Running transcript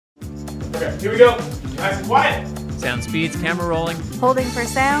Okay, here we go. Nice and quiet. Sound speeds, camera rolling. Holding for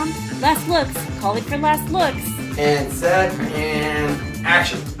sound. Last looks. Calling for last looks. And set and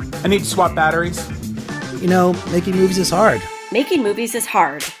action. I need to swap batteries. You know, making movies is hard. Making movies is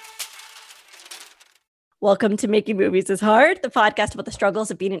hard. Welcome to Making Movies is Hard, the podcast about the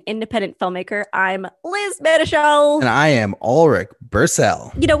struggles of being an independent filmmaker. I'm Liz Manischel. And I am Ulrich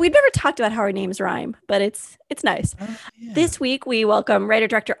Bursell. You know, we've never talked about how our names rhyme, but it's nice. Yeah. This week, we welcome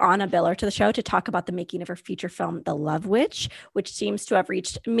writer-director Anna Biller to the show to talk about the making of her feature film, The Love Witch, which seems to have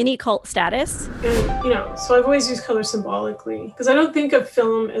reached mini cult status. And, so I've always used color symbolically because I don't think of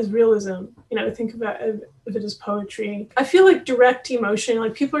film as realism. I think about it if it is poetry. I feel like direct emotion,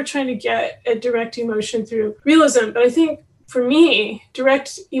 like people are trying to get at direct emotion through realism, but I think for me,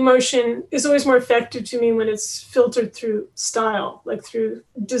 direct emotion is always more effective to me when it's filtered through style, like through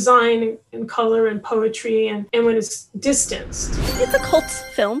design and color and poetry, and when it's distanced. It's a cult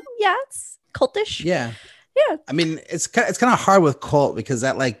film. Yeah, it's cultish. Yeah. Yeah. I mean, it's kind of hard with cult because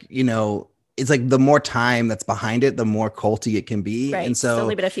that, it's like the more time that's behind it, the more culty it can be. Right. And so it's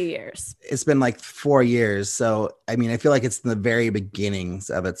only been a few years. It's been like 4 years. So, I mean, I feel like it's in the very beginnings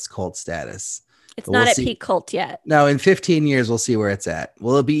of its cult status. It's But not we'll at see. peak cult yet. No, in 15 years, we'll see where it's at.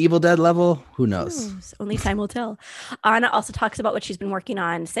 Will it be Evil Dead level? Who knows? Only time will tell. Anna also talks about what she's been working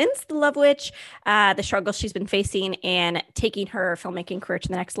on since The Love Witch, the struggles she's been facing, and taking her filmmaking career to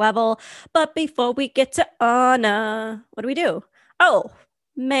the next level. But before we get to Anna, what do? Oh,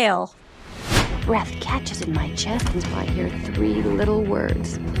 mail. Breath catches in my chest until I hear 3 little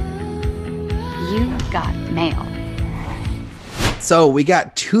words. You got mail. So we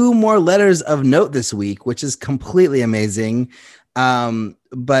got 2 more letters of note this week, which is completely amazing.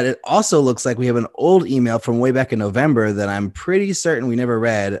 But it also looks like we have an old email from way back in November that I'm pretty certain we never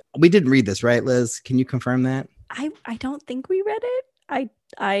read. We didn't read this, right, Liz? Can you confirm that? I don't think we read it.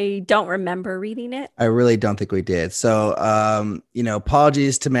 I don't remember reading it. I really don't think we did. So,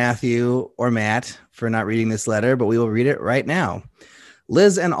 apologies to Matthew or Matt for not reading this letter, but we will read it right now.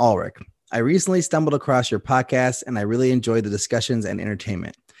 Liz and Ulrich, I recently stumbled across your podcast and I really enjoyed the discussions and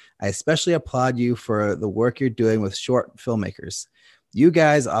entertainment. I especially applaud you for the work you're doing with short filmmakers. You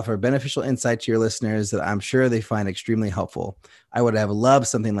guys offer beneficial insight to your listeners that I'm sure they find extremely helpful. I would have loved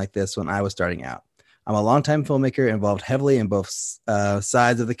something like this when I was starting out. I'm a longtime filmmaker involved heavily in both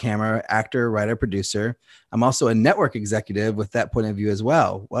sides of the camera, actor, writer, producer. I'm also a network executive with that point of view as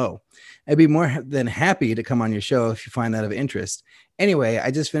well. Whoa. I'd be more than happy to come on your show if you find that of interest. Anyway,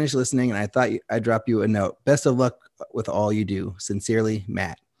 I just finished listening and I thought I'd drop you a note. Best of luck with all you do. Sincerely,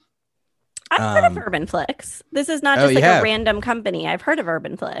 Matt. I've heard of Urban Flicks. This is not just a random company. I've heard of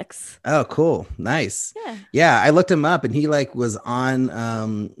Urban Flicks. Oh, cool. Nice. Yeah. Yeah. I looked him up and he was on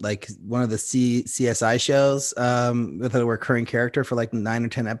one of the CSI shows with a recurring character for 9 or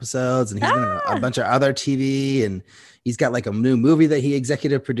 10 episodes. And he's been in a bunch of other TV, and he's got a new movie that he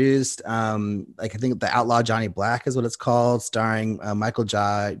executive produced. I think The Outlaw Johnny Black is what it's called, starring Michael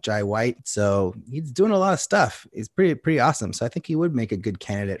Jai White. So he's doing a lot of stuff. He's pretty awesome. So I think he would make a good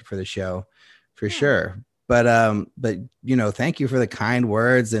candidate for the show for sure. But thank you for the kind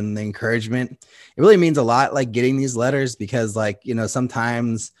words and the encouragement. It really means a lot, getting these letters, because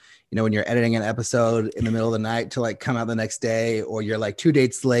sometimes, when you're editing an episode in the middle of the night to come out the next day, or you're 2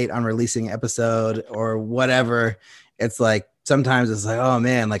 dates late on releasing an episode or whatever, it's sometimes it's oh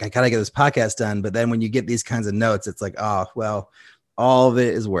man, I gotta get this podcast done. But then when you get these kinds of notes, it's oh, well, all of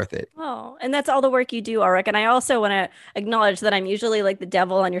it is worth it. Oh, and that's all the work you do, Ulrich. And I also want to acknowledge that I'm usually the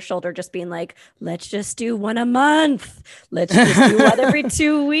devil on your shoulder, just being let's just do one a month. Let's just do one every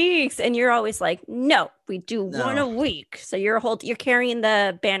 2 weeks. And you're always no, we do one a week. So you're carrying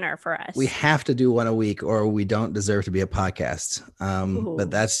the banner for us. We have to do one a week or we don't deserve to be a podcast. But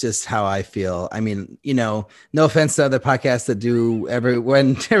that's just how I feel. I mean, no offense to other podcasts that do every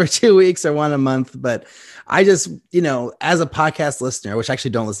 2 weeks or one a month, but I just, as a podcast listener, which I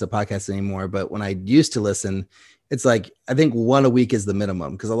actually don't listen to podcasts anymore, but when I used to listen, it's I think one a week is the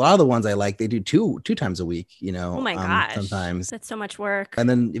minimum, because a lot of the ones I they do two times a week, Oh my gosh. sometimes. That's so much work. And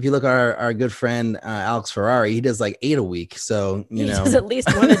then if you look at our good friend, Alex Ferrari, he does 8 a week. So, he does at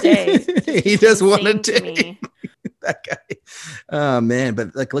least one a day. He does one a Insane to day. me. That guy. Oh man.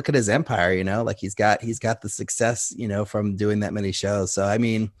 But look at his empire, he's got the success, from doing that many shows. So, I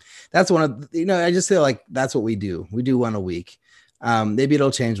mean, that's one of, I just feel that's what we do. We do one a week. Maybe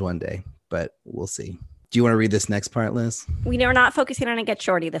it'll change one day, but we'll see. Do you want to read this next part, Liz? We are not focusing on a Get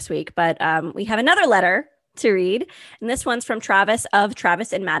Shorty this week, but we have another letter to read. And this one's from Travis of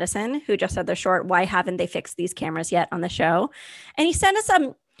Travis and Madison, who just said their short, "Why haven't they fixed these cameras yet?" on the show. And he sent us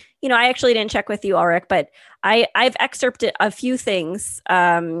some, I actually didn't check with you, Ulrich, but I've excerpted a few things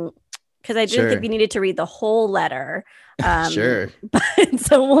because I didn't Sure. think we needed to read the whole letter. Sure. But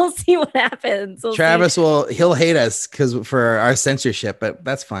so we'll see what happens. We'll Travis see. he'll hate us for our censorship, but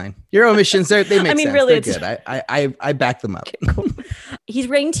that's fine. Your omissions, they make I mean, sense. really, They're it's- good. I back them up. He's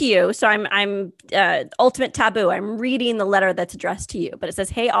writing to you, so I'm ultimate taboo. I'm reading the letter that's addressed to you, but it says,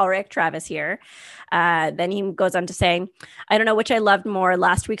 "Hey Ulrich, Travis here." Then he goes on to say, "I don't know which I loved more,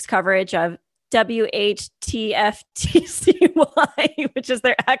 last week's coverage of WHTFTCY, which is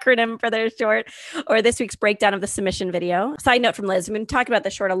their acronym for their short, or this week's breakdown of the submission video." Side note from Liz, we've been talking about the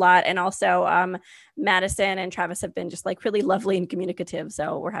short a lot, and also Madison and Travis have been just like really lovely and communicative,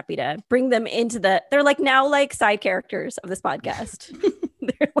 so we're happy to bring them into they're like now like side characters of this podcast.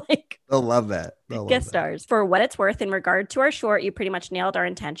 They're like They'll love that. guest stars. For what it's worth, in regard to our short, you pretty much nailed our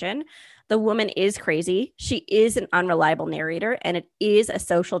intention. The woman is crazy. She is an unreliable narrator, and it is a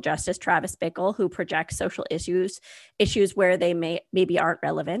social justice Travis Bickle who projects social issues where they maybe aren't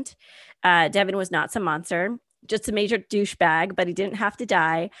relevant. Devin was not some monster, just a major douchebag, but he didn't have to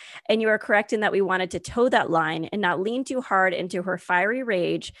die. And you are correct in that we wanted to toe that line and not lean too hard into her fiery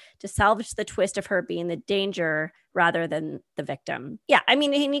rage to salvage the twist of her being the danger rather than the victim. Yeah, I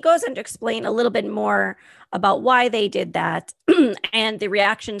mean, and he goes on to explain a little bit more about why they did that and the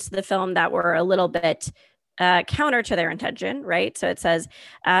reactions to the film that were a little bit counter to their intention, right? So it says,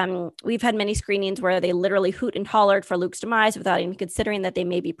 we've had many screenings where they literally hoot and hollered for Luke's demise without even considering that they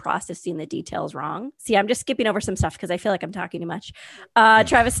may be processing the details wrong. See, I'm just skipping over some stuff because I feel like I'm talking too much.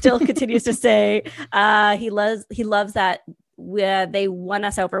 Travis still continues to say he loves that they won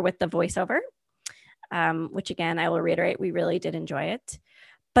us over with the voiceover, which again, I will reiterate, we really did enjoy it.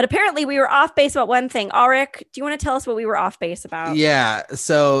 But apparently we were off base about one thing. Ulrich, do you want to tell us what we were off base about? Yeah.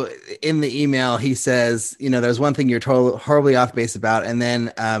 So in the email, he says, there's one thing you're horribly off base about. And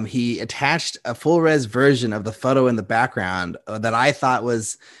then he attached a full res version of the photo in the background that I thought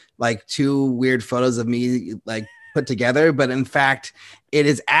was like two weird photos of me like put together. But in fact, it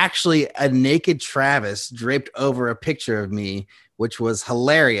is actually a naked Travis draped over a picture of me, which was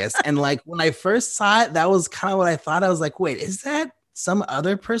hilarious. And like when I first saw it, that was kind of what I thought. I was like, wait, is that some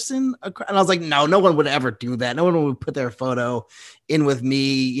other person? And I was like, no one would ever do that. No one would put their photo in with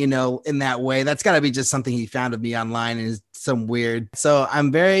me, in that way. That's got to be just something he found of me online and is some weird. So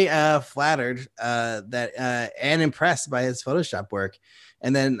I'm very flattered and impressed by his Photoshop work.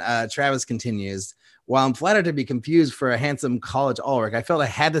 And then Travis continues, while I'm flattered to be confused for a handsome college Ulrich, I felt I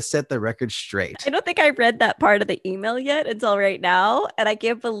had to set the record straight. I don't think I read that part of the email yet until right now. And I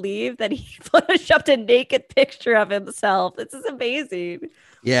can't believe that he photoshopped a naked picture of himself. This is amazing.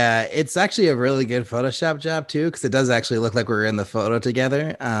 Yeah, it's actually a really good Photoshop job too, because it does actually look like we're in the photo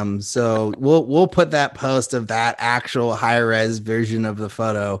together. So we'll put that post of that actual high res version of the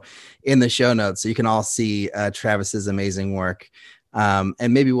photo in the show notes so you can all see Travis's amazing work.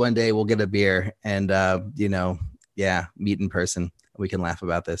 And maybe one day we'll get a beer and meet in person. We can laugh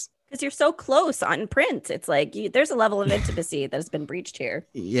about this. Because you're so close on print. It's like there's a level of intimacy that has been breached here.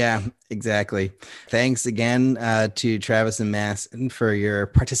 Yeah, exactly. Thanks again to Travis and Madison for your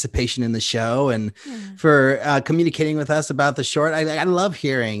participation in the show and for communicating with us about the short. I love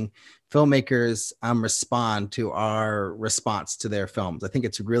hearing filmmakers respond to our response to their films. I think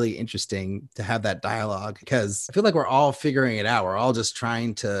it's really interesting to have that dialogue because I feel like we're all figuring it out. We're all just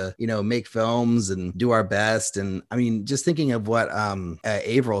trying to, make films and do our best. And I mean, just thinking of what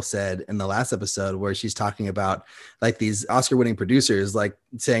Avril said in the last episode where she's talking about like these Oscar winning producers, like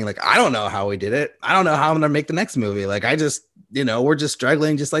saying like, I don't know how we did it. I don't know how I'm going to make the next movie. Like I just, we're just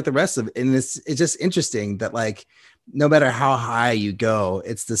struggling just like the rest of it. And it's just interesting that like, no matter how high you go,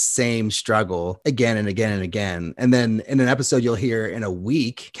 it's the same struggle again and again and again. And then in an episode you'll hear in a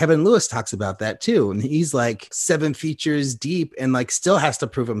week, Kevin Lewis talks about that too. And he's like 7 features deep and like still has to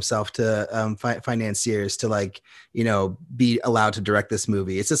prove himself to financiers to like, be allowed to direct this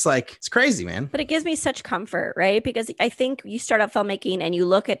movie. It's just like, it's crazy, man. But it gives me such comfort, right? Because I think you start out filmmaking and you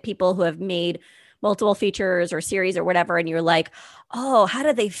look at people who have made multiple features or series or whatever, and you're like, oh, how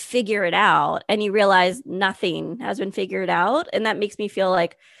did they figure it out? And you realize nothing has been figured out. And that makes me feel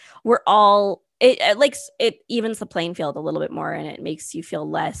like we're all, it evens the playing field a little bit more, and it makes you feel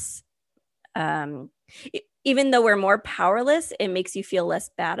less, even though we're more powerless, it makes you feel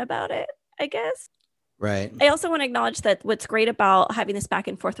less bad about it, I guess. Right. I also want to acknowledge that what's great about having this back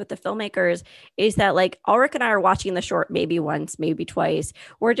and forth with the filmmakers is that like Ulrich and I are watching the short maybe once, maybe twice.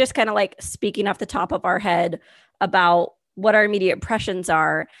 We're just kind of like speaking off the top of our head about what our immediate impressions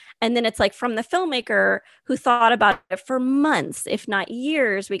are. And then it's like from the filmmaker who thought about it for months, if not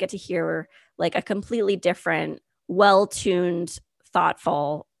years, we get to hear like a completely different, well-tuned,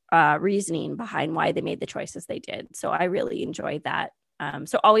 thoughtful reasoning behind why they made the choices they did. So I really enjoyed that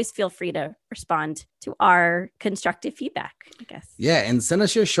So always feel free to respond to our constructive feedback, I guess. Yeah, and send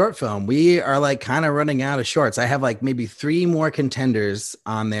us your short film. We are like kind of running out of shorts. I have like maybe 3 more contenders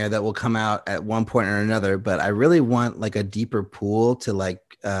on there that will come out at one point or another, but I really want like a deeper pool to like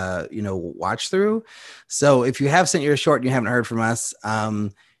watch through. So if you have sent your short and you haven't heard from us,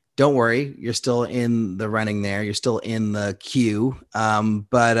 don't worry, you're still in the running there. You're still in the queue.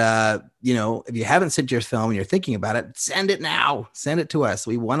 But if you haven't sent your film and you're thinking about it, send it now. Send it to us.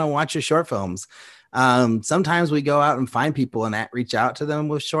 We want to watch your short films. Sometimes we go out and find people and reach out to them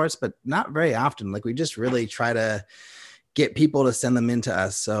with shorts, but not very often. Like we just really try to get people to send them in to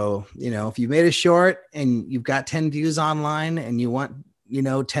us. So, if you made a short and you've got 10 views online and you want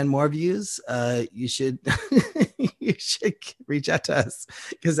 10 more views, you should you should reach out to us,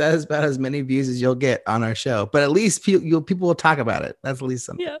 because that is about as many views as you'll get on our show. But at least people will talk about it. That's at least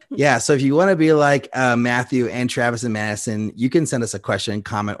something. Yeah. So if you want to be like Matthew and Travis and Madison, you can send us a question,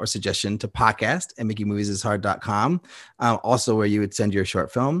 comment, or suggestion to podcast@makingmoviesishard.com. Also where you would send your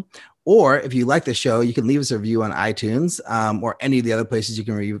short film. Or if you like the show, you can leave us a review on iTunes or any of the other places you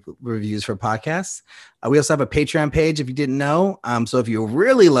can read reviews for podcasts. We also have a Patreon page, if you didn't know. So if you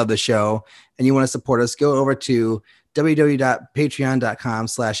really love the show and you want to support us, go over to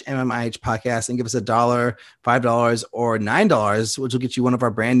www.patreon.com/MMIH podcast and give us $1, $5, or $9, which will get you one of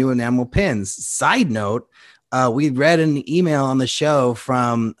our brand new enamel pins. Side note, we read an email on the show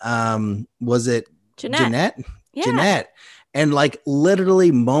from, was it Jeanette? Yeah. Jeanette. And like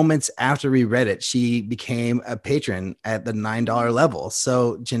literally moments after we read it, she became a patron at the $9 level.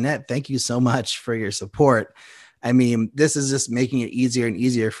 So Jeanette, thank you so much for your support. I mean, this is just making it easier and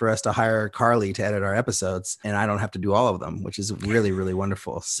easier for us to hire Carly to edit our episodes, and I don't have to do all of them, which is really, really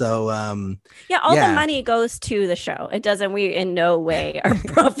wonderful. So the money goes to the show. It doesn't, we in no way are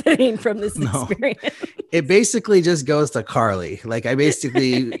profiting from this experience. It basically just goes to Carly. Like I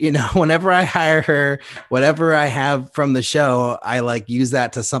basically, whenever I hire her, whatever I have from the show, I like use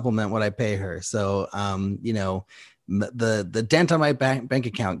that to supplement what I pay her. So, the dent on my bank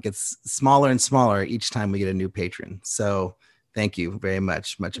account gets smaller and smaller each time we get a new patron. So thank you very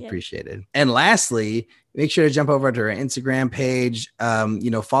much. Much appreciated. And lastly, make sure to jump over to our Instagram page.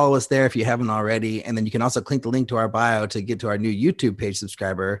 Follow us there if you haven't already. And then you can also click the link to our bio to get to our new YouTube page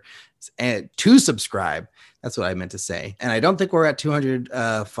subscriber and to subscribe. That's what I meant to say. And I don't think we're at 200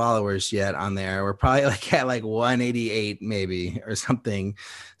 followers yet on there. We're probably like at like 188 maybe or something.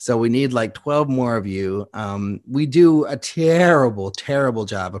 So we need like 12 more of you. We do a terrible, terrible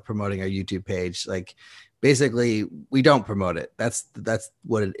job of promoting our YouTube page. Like basically we don't promote it. That's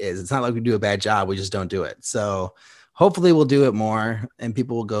what it is. It's not like we do a bad job. We just don't do it. So hopefully we'll do it more and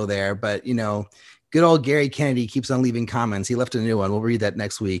people will go there. But good old Gary Kennedy keeps on leaving comments. He left a new one. We'll read that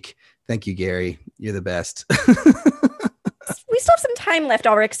next week. Thank you, Gary. You're the best. We still have some time left,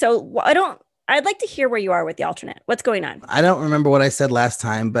 Ulrich. So I'd like to hear where you are with the alternate. What's going on? I don't remember what I said last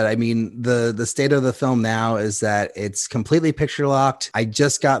time, but I mean, the state of the film now is that it's completely picture locked. I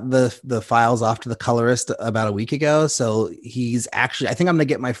just got the files off to the colorist about a week ago. So he's actually, I think I'm going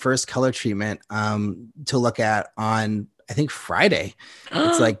to get my first color treatment to look at on, I think Friday.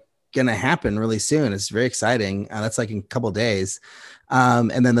 It's like going to happen really soon. It's very exciting. That's like in a couple of days.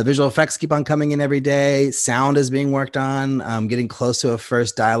 And then the visual effects keep on coming in every day. Sound is being worked on, getting close to a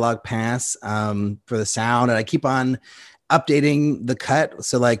first dialogue pass for the sound. And I keep on updating the cut.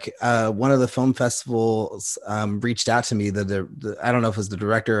 So like one of the film festivals reached out to me, the I don't know if it was the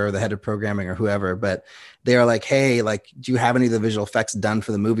director or the head of programming or whoever, but they are like, hey, like, do you have any of the visual effects done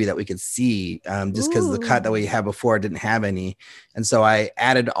for the movie that we could see? Just because the cut that we had before didn't have any. And so I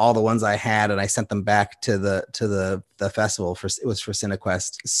added all the ones I had and I sent them back to the festival it was for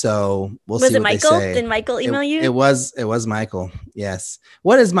CineQuest. So we'll see what Michael? they say. Did Michael email you? It was Michael. Yes.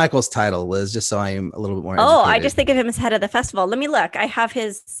 What is Michael's title, Liz? Just so I'm a little bit more Oh, educated. I just think of him as head of the festival. Let me look.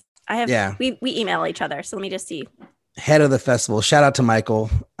 We email each other. So let me just see. Head of the festival. Shout out to Michael.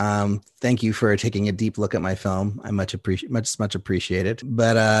 Thank you for taking a deep look at my film. I much appreciate it.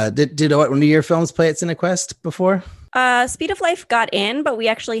 But did one of your films play at CineQuest before? Speed of Life got in, but we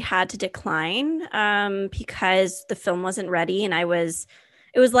actually had to decline because the film wasn't ready, and it was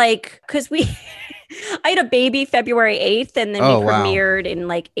like, because I had a baby February 8th and then we premiered in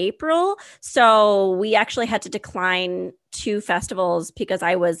like April. So we actually had to decline 2 festivals because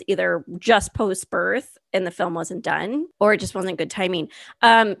I was either just post birth and the film wasn't done, or it just wasn't good timing.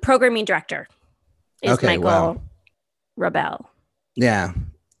 Programming director is Michael Rabel. Yeah.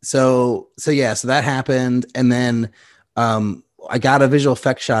 So that happened. And then I got a visual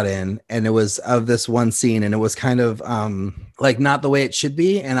effect shot in, and it was of this one scene, and it was kind of like not the way it should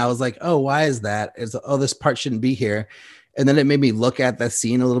be. And I was like, oh, why is that? This part shouldn't be here. And then it made me look at the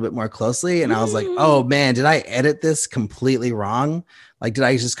scene a little bit more closely. And I was like, oh man, did I edit this completely wrong? Like, did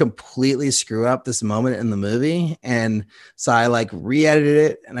I just completely screw up this moment in the movie? And so I like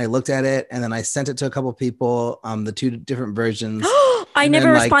re-edited it and I looked at it and then I sent it to a couple people, the 2 different versions. I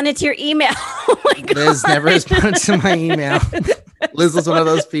never responded to your email. Oh my God. Liz never responded to my email. Liz was one of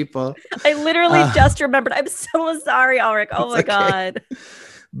those people. I literally just remembered. I'm so sorry, Ulrich. Oh my God.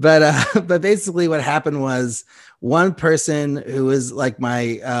 But basically what happened was one person who was like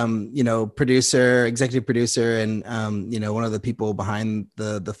my, producer, executive producer, and, one of the people behind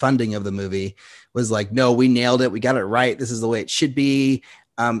the funding of the movie was like, no, we nailed it. We got it right. This is the way it should be.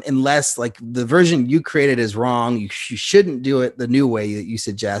 Unless like the version you created is wrong, you shouldn't do it the new way that you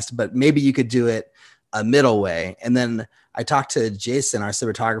suggest, but maybe you could do it a middle way. And then I talked to Jason, our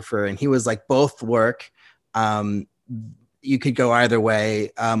cinematographer, and he was like, both work. You could go either way.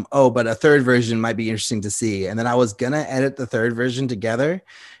 But a third version might be interesting to see. And then I was gonna edit the third version together.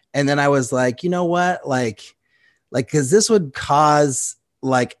 And then I was like, you know what? Like, cause this would cause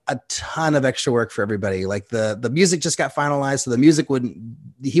like a ton of extra work for everybody. Like the music just got finalized. So the music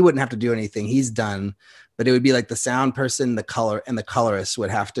he wouldn't have to do anything. He's done, but it would be like the sound person, the color, and the colorist would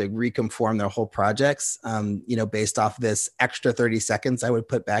have to reconform their whole projects, based off this extra 30 seconds I would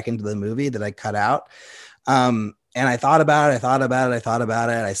put back into the movie that I cut out. And I thought about it.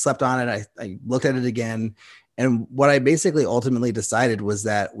 I slept on it. I looked at it again. And what I basically ultimately decided was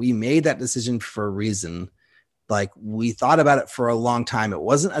that we made that decision for a reason. Like we thought about it for a long time. It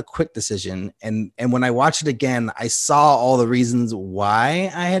wasn't a quick decision. And when I watched it again, I saw all the reasons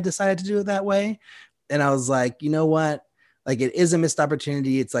why I had decided to do it that way. And I was like, you know what? Like it is a missed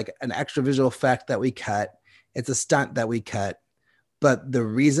opportunity. It's like an extra visual effect that we cut. It's a stunt that we cut. But the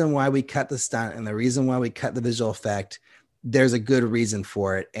reason why we cut the stunt and the reason why we cut the visual effect, there's a good reason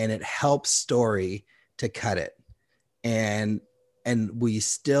for it. And it helps story to cut it. And we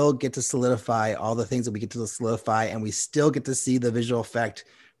still get to solidify all the things that we get to solidify. And we still get to see the visual effect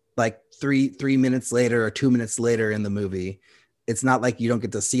like three minutes later or 2 minutes later in the movie. It's not like you don't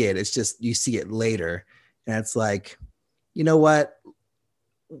get to see it. It's just, you see it later. And it's like, you know what?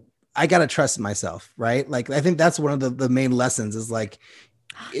 I got to trust myself, right? Like, I think that's one of the main lessons is like,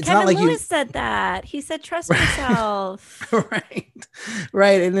 it's Kevin not like Lewis said that. He said, trust yourself.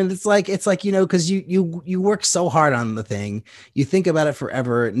 Right. And then it's like, cause you work so hard on the thing, you think about it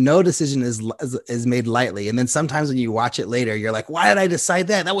forever. No decision is made lightly. And then sometimes when you watch it later, you're like, why did I decide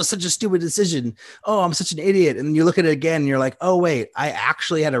that? That was such a stupid decision. Oh, I'm such an idiot. And you look at it again and you're like, oh wait, I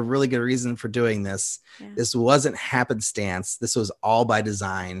actually had a really good reason for doing this. Yeah. This wasn't happenstance. This was all by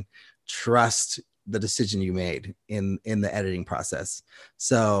design. Trust the decision you made in the editing process.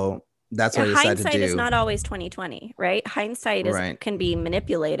 So that's what I decided to do. Hindsight is not always 20/20, right? Hindsight can be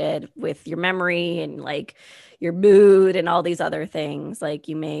manipulated with your memory and like your mood and all these other things. Like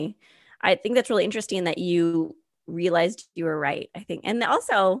I think that's really interesting that you realized you were right, I think. And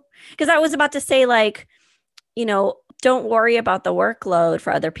also, because I was about to say like, don't worry about the workload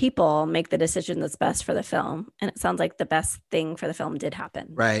for other people. Make the decision that's best for the film. And it sounds like the best thing for the film did happen.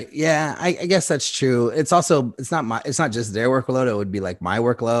 Right. Yeah, I guess that's true. It's also, it's not just their workload. It would be like my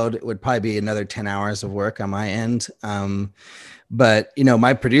workload. It would probably be another 10 hours of work on my end. But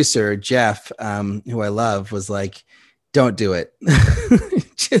my producer, Jeff, who I love, was like, don't do it.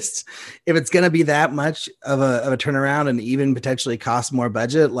 Just if it's going to be that much of a turnaround and even potentially cost more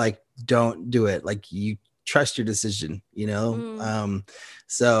budget, like don't do it. Like you trust your decision,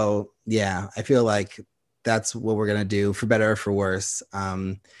 So yeah, I feel like that's what we're going to do, for better or for worse.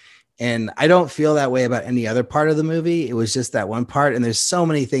 And I don't feel that way about any other part of the movie. It was just that one part. And there's so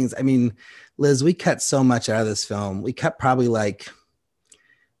many things. I mean, Liz, we cut so much out of this film. We cut probably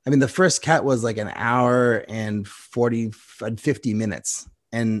the first cut was like an hour and 50 minutes.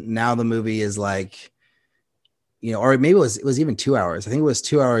 And now the movie is like, or maybe it was even 2 hours. I think it was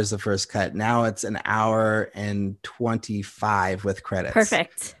 2 hours the first cut. Now it's an hour and 25 with credits.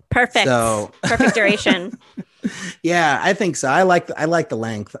 Perfect. So perfect duration. Yeah, I think so. I like the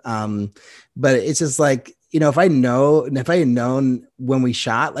length. But it's just like, if I had known when we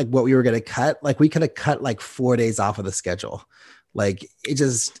shot like what we were gonna cut, like we could have cut like 4 days off of the schedule. Like it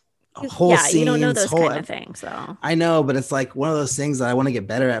just whole scenes, you don't know those kind of things. So I know, but it's like one of those things that I want to get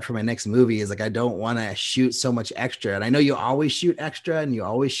better at for my next movie is like, I don't want to shoot so much extra. And I know you always shoot extra and you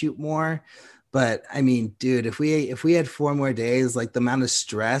always shoot more, but I mean, dude, if we had 4 more days, like the amount of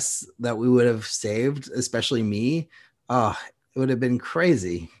stress that we would have saved, especially me, it would have been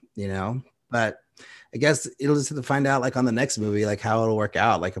crazy, but I guess it'll just have to find out like on the next movie, like how it'll work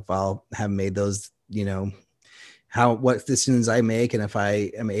out. Like if I'll have made those, what decisions I make, and if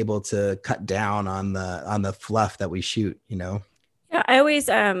I am able to cut down on the fluff that we shoot, you know. Yeah, I always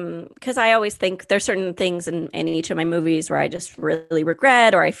because I always think there's certain things in each of my movies where I just really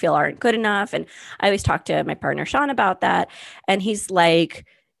regret or I feel aren't good enough. And I always talk to my partner Sean about that. And he's like,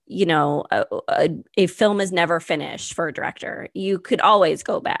 you know, a film is never finished for a director. You could always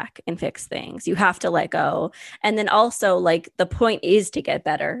go back and fix things. You have to let go. And then also, like, the point is to get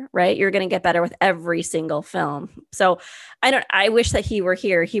better, right? You're going to get better with every single film. So I wish that he were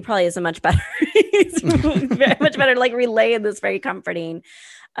here. He probably is a much better, he's very much better, like, relaying this very comforting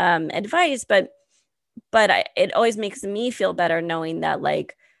advice. But it always makes me feel better knowing that,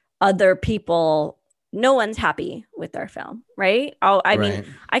 like, other people, no one's happy with their film, right? I mean,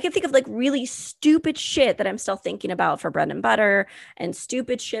 I can think of like really stupid shit that I'm still thinking about for Bread and Butter, and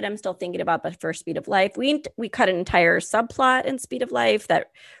stupid shit I'm still thinking about, but for Speed of Life, we cut an entire subplot in Speed of Life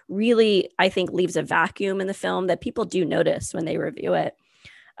that really, I think, leaves a vacuum in the film that people do notice when they review it.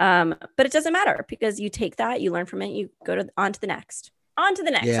 But it doesn't matter, because you take that, you learn from it, you go on to the next,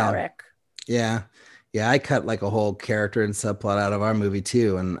 Yeah. Ulrich. Yeah, I cut like a whole character and subplot out of our movie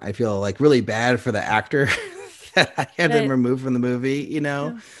too, and I feel like really bad for the actor that I had him removed from the movie, you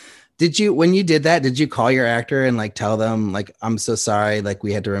know. Yeah. When you did that, did you call your actor and like tell them like, I'm so sorry, like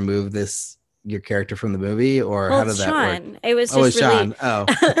we had to remove your character from the movie, or how did that Sean. work? It was just really Sean. Oh.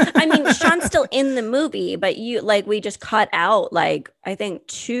 I mean, Sean's still in the movie, but we just cut out like, I think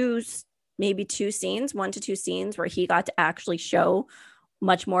 1 to 2 scenes where he got to actually show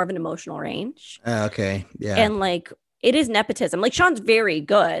much more of an emotional range. Okay. Yeah. And like, it is nepotism. Like, Sean's very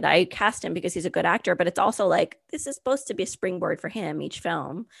good. I cast him because he's a good actor, but it's also like, this is supposed to be a springboard for him each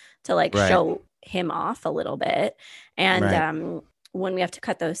film to like show him off a little bit. And when we have to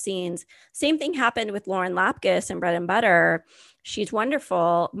cut those scenes, same thing happened with Lauren Lapkus in Bread and Butter. She's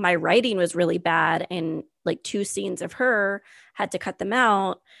wonderful. My writing was really bad, and like 2 scenes of her had to cut them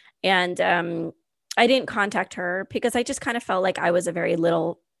out. And I didn't contact her because I just kind of felt like I was I'm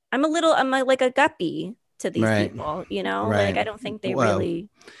like a guppy to these people, you know, like I don't think they really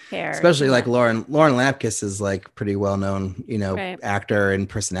care. Especially like Lauren Lapkus is like pretty well-known, you know, actor and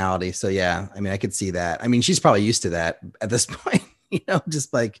personality. So yeah, I mean, I could see that. I mean, she's probably used to that at this point, you know,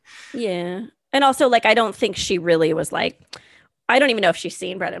 just like. Yeah. And also like, I don't think she really was like, I don't even know if she's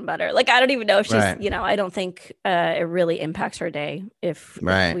seen Bread and Butter. Like, I don't even know if she's, you know, I don't think it really impacts her day if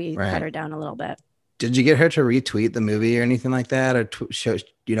we cut her down a little bit. Did you get her to retweet the movie or anything like that, or show,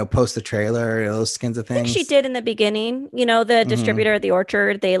 you know, post the trailer, or those kinds of things? I think she did in the beginning. You know, the distributor at the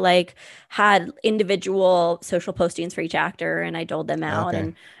Orchard, they like had individual social postings for each actor, and I doled them out.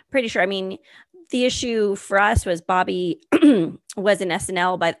 And pretty sure, I mean, the issue for us was Bobby was in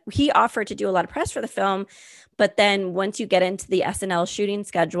SNL, but he offered to do a lot of press for the film. But then once you get into the SNL shooting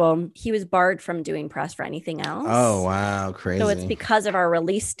schedule, he was barred from doing press for anything else. Oh, wow. Crazy. So it's because of our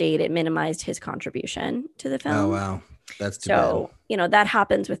release date, it minimized his contribution to the film. Oh, wow. That's too bad. You know, that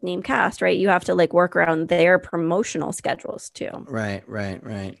happens with Name Cast, right? You have to like work around their promotional schedules too. Right.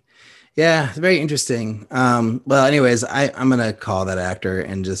 Yeah, it's very interesting. Well, anyways, I'm going to call that actor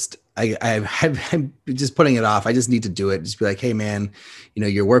and just, I'm just putting it off. I just need to do it. Just be like, hey man, you know,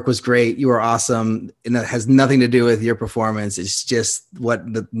 your work was great. You were awesome. And that has nothing to do with your performance. It's just what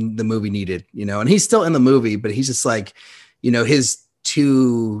the movie needed, you know, and he's still in the movie, but he's just like, you know, his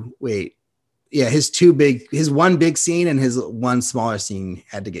one big scene and his one smaller scene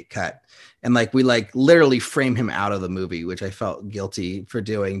had to get cut. And like, we like literally frame him out of the movie, which I felt guilty for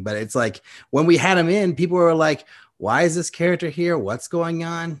doing. But it's like, when we had him in, people were like, why is this character here? What's going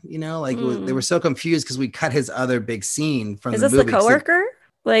on? You know, like they were so confused because we cut his other big scene from the movie. Is this the coworker?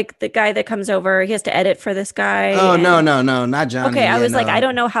 Like the guy that comes over, he has to edit for this guy. Oh, no, not Johnny. Okay, I was like, I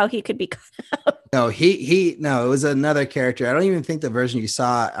don't know how he could be cut out. No, it was another character. I don't even think the version you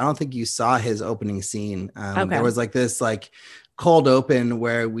saw, I don't think you saw his opening scene. There was like this like cold open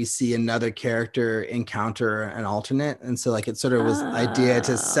where we see another character encounter an alternate. And so like it sort of was the idea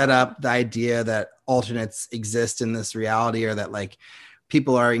to set up the idea that alternates exist in this reality, or that like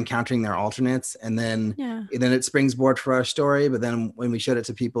people are encountering their alternates, and then it springs board for our story. But then when we showed it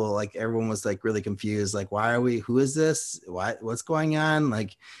to people, like everyone was like really confused, like who is this, what's going on,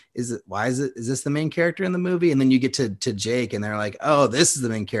 like is this the main character in the movie? And then you get to Jake and they're like, oh, this is the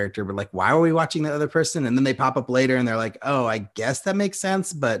main character, but like why are we watching the other person? And then they pop up later and they're like, oh, I guess that makes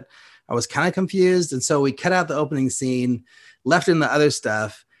sense, but I was kind of confused. And so we cut out the opening scene, left in the other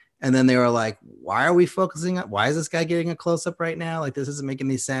stuff. And then they were like, why are we focusing on, why is this guy getting a close up right now? Like, this doesn't make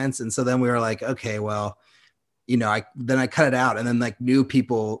any sense. And so then we were like, okay, well, you know, I cut it out. And then like new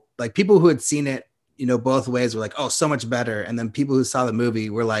people, like people who had seen it, both ways were like, oh, so much better. And then people who saw the movie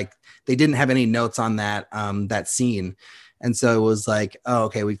were like, they didn't have any notes on that scene. And so it was like, oh,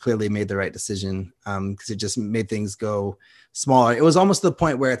 okay, we clearly made the right decision, because it just made things go smaller. It was almost to the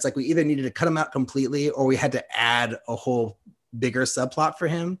point where it's like we either needed to cut him out completely or we had to add a whole bigger subplot for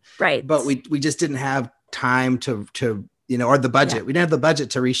him. Right. But we just didn't have time to or the budget. Yeah. We didn't have the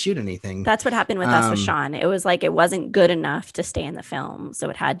budget to reshoot anything. That's what happened with us with Sean. It was like it wasn't good enough to stay in the film, so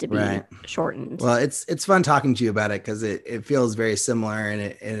it had to be shortened. Well, it's fun talking to you about it because it feels very similar, and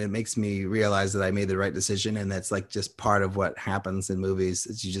it makes me realize that I made the right decision, and that's like just part of what happens in movies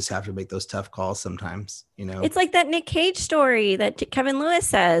is you just have to make those tough calls sometimes. It's like that Nick Cage story that Kevin Lewis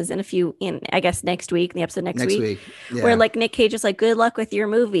says I guess next week, in the episode next week. Yeah. Where like Nick Cage is like, good luck with your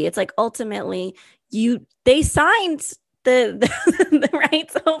movie. It's like ultimately they signed the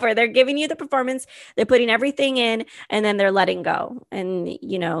rights over. They're giving you the performance, they're putting everything in, and then they're letting go. And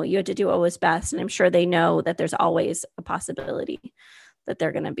you had to do what was best. And I'm sure they know that there's always a possibility that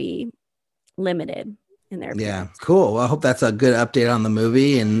they're going to be limited in their appearance. Yeah, cool. Well, I hope that's a good update on the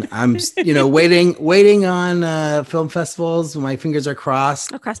movie. And I'm waiting on film festivals. My fingers are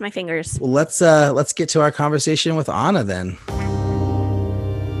crossed. I'll cross my fingers. Well, let's get to our conversation with Anna then.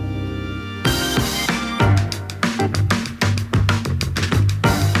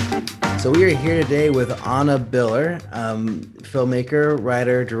 So we are here today with Anna Biller, filmmaker,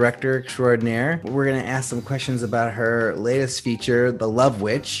 writer, director extraordinaire. We're going to ask some questions about her latest feature, The Love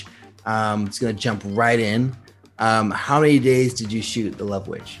Witch. It's going to jump right in. How many days did you shoot The Love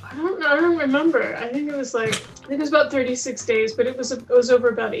Witch? I don't know. I don't remember. I think it was about 36 days, but it was over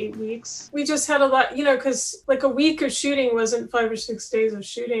about 8 weeks. We just had a lot, because like a week of shooting wasn't 5 or 6 days of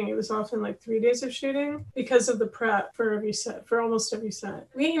shooting. It was often like 3 days of shooting because of the prep for almost every set.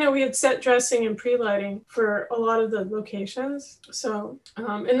 We had set dressing and pre-lighting for a lot of the locations. So,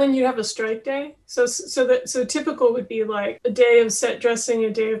 and then you have a strike day. So typical would be like a day of set dressing,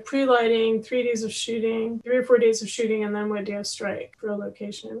 a day of pre-lighting, 3 days of shooting, 3 or 4 days of shooting, and then 1 day of strike for a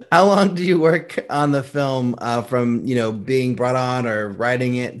location. How long do you work on the film from being brought on or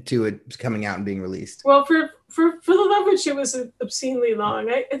writing it to it coming out and being released? Well, for The Love Witch, it was obscenely long.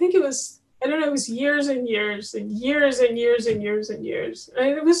 I think it was, I don't know, it was years and years and years and years and years and years. And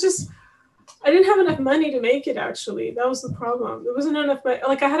it was just, I didn't have enough money to make it, actually. That was the problem. There wasn't enough money.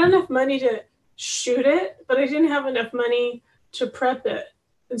 Like, I had enough money to shoot it, but I didn't have enough money to prep it.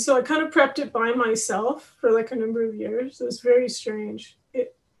 And so I kind of prepped it by myself for like a number of years. It was very strange.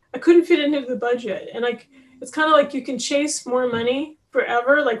 I couldn't fit into the budget. And it's kind of like you can chase more money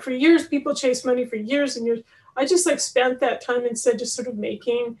forever. Like for years, people chase money for years and years. I just like spent that time instead just sort of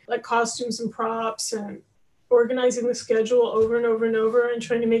making like costumes and props and organizing the schedule over and over and over and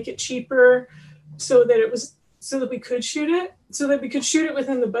trying to make it cheaper so that we could shoot it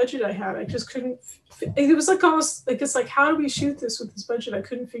within the budget I had. I just couldn't. It was like almost like, it's like, how do we shoot this with this budget? I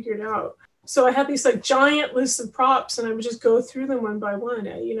couldn't figure it out. So I had these like giant lists of props and I would just go through them one by one.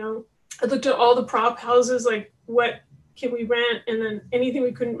 I looked at all the prop houses, like what can we rent? And then anything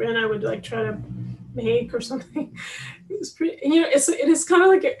we couldn't rent, I would like try to make or something. It was pretty, it is kind of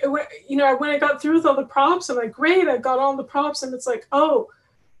like, when I got through with all the props, I'm like, great, I got all the props. And it's like, oh,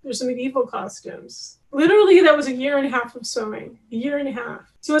 there's some medieval costumes. Literally, that was a year and a half of sewing, a year and a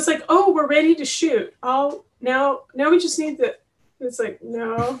half. So it's like, oh, we're ready to shoot. Now we just need it's like,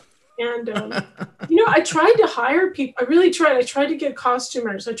 no. And, I tried to hire people. I really tried. I tried to get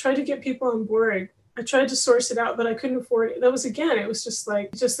costumers. I tried to get people on board. I tried to source it out, but I couldn't afford it. That was, again, it was just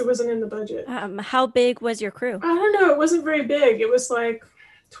it wasn't in the budget. How big was your crew? I don't know. It wasn't very big. It was like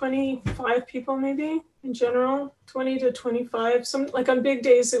 25 people maybe in general, 20 to 25. Some like on big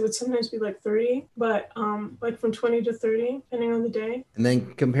days it would sometimes be like 30, but like from 20 to 30 depending on the day. And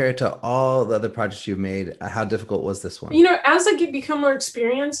then compared to all the other projects you've made, how difficult was this one? As I become more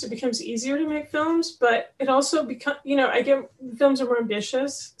experienced, it becomes easier to make films, but it also films are more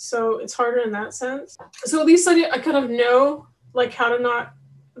ambitious, so it's harder in that sense. So at least I kind of know like how to not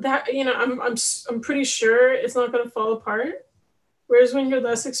that I'm pretty sure it's not going to fall apart. Whereas when you're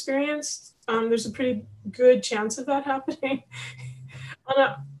less experienced, there's a pretty good chance of that happening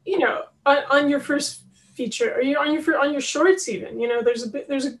on your first feature or on your shorts even.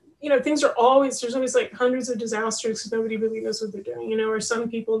 There's always like hundreds of disasters because nobody really knows what they're doing, or some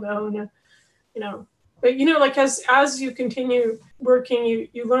people know, But like as you continue working,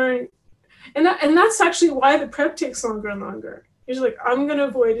 you learn, and that's actually why the prep takes longer and longer. You're just like, I'm going to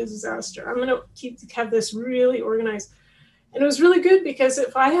avoid a disaster. I'm going to have this really organized. And it was really good because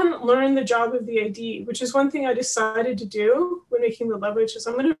if I hadn't learned the job of the AD, which is one thing I decided to do when making The Love Witch, is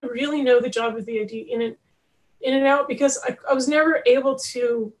I'm going to really know the job of the AD in and out, because I was never able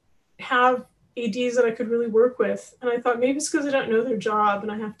to have ADs that I could really work with. And I thought maybe it's because I don't know their job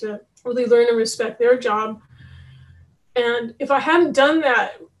and I have to really learn and respect their job. And if I hadn't done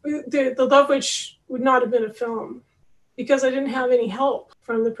that, the Love Witch would not have been a film because I didn't have any help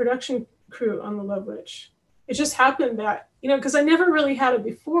from the production crew on the Love Witch. It just happened that, because I never really had it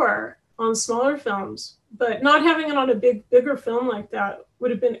before on smaller films, but not having it on a bigger film like that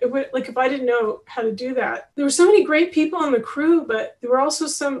would have been, like if I didn't know how to do that. There were so many great people on the crew, but there were also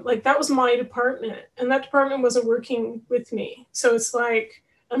some, like that was my department and that department wasn't working with me. So it's like,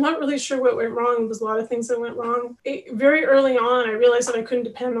 I'm not really sure what went wrong. There was a lot of things that went wrong. Very early on, I realized that I couldn't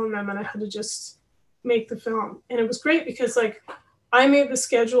depend on them and I had to just make the film. And it was great because like I made the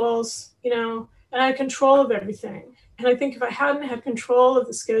schedules, and I had control of everything. And I think if I hadn't had control of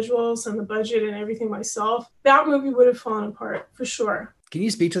the schedules and the budget and everything myself, that movie would have fallen apart for sure. Can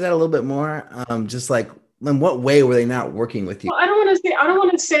you speak to that a little bit more? Just like, in what way were they not working with you? Well, I don't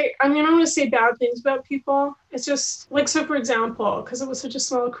want to say bad things about people. It's just like, so for example, because it was such a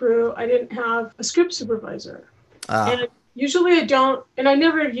small crew, I didn't have a script supervisor. And usually I don't, and I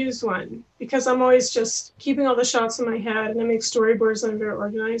never have used one because I'm always just keeping all the shots in my head and I make storyboards and I'm very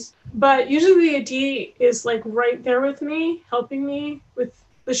organized. But usually the AD is like right there with me, helping me with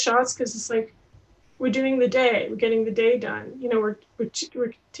the shots because it's like, we're doing the day, we're getting the day done.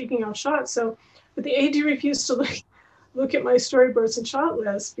 We're taking out shots. So, but the AD refused to look at my storyboards and shot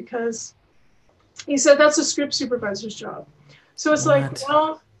list because he said that's a script supervisor's job. So it's like,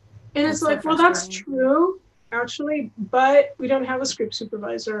 well, and it's like, well, that's true, actually, but we don't have a script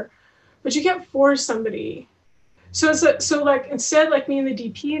supervisor. But you can't force somebody. So instead, like me and the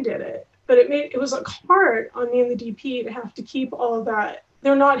DP did it, but it was like hard on me and the DP to have to keep all of that.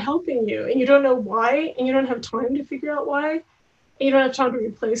 They're not helping you, and you don't know why, and you don't have time to figure out why, and you don't have time to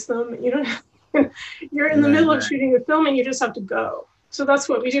replace them. You're in the middle of shooting a film, and you just have to go. So that's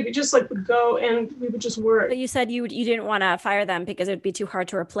what we did. We just would go, and we would just work. But you said you didn't want to fire them because it would be too hard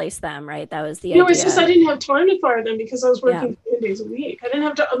to replace them, right? That was the idea. No, it's just I didn't have time to fire them because I was working 7 days a week. I didn't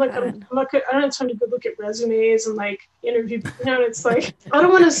have to I don't have time to go look at resumes and interview. It's like I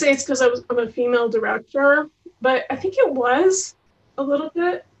don't want to say it's because I'm a female director, but I think it was a little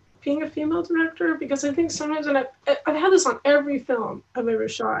bit being a female director because I think sometimes, and I've had this on every film I've ever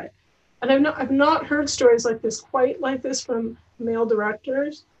shot, and I've not heard stories like this quite like this from male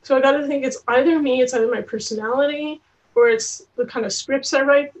directors. So I got to think it's either me, it's either my personality, or it's the kind of scripts I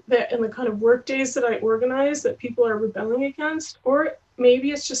write and the kind of work days that I organize that people are rebelling against, or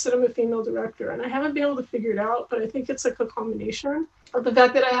maybe it's just that I'm a female director and I haven't been able to figure it out, but I think it's like a combination of the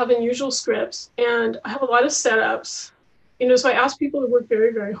fact that I have unusual scripts and I have a lot of setups, so I ask people to work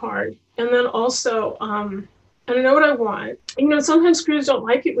very, very hard. And then also, and I know what I want. Sometimes crews don't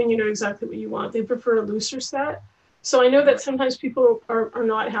like it when you know exactly what you want. They prefer a looser set. So I know that sometimes people are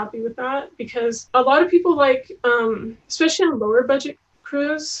not happy with that because a lot of people especially on lower budget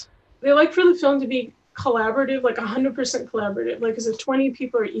crews, they like for the film to be collaborative, like 100% collaborative. Like as if 20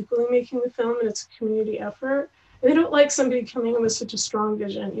 people are equally making the film and it's a community effort. And they don't like somebody coming in with such a strong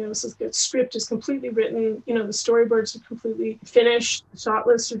vision. The script is completely written, the storyboards are completely finished, the shot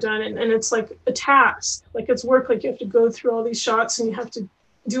lists are done, and it's like a task, like it's work, like you have to go through all these shots and you have to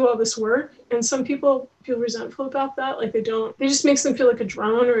do all this work. And some people feel resentful about that. Like it just makes them feel like a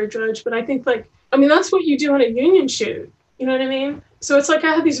drone or a drudge. But I think that's what you do on a union shoot. You know what I mean? So it's like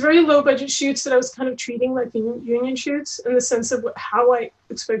I had these very low budget shoots that I was kind of treating like union shoots in the sense of how I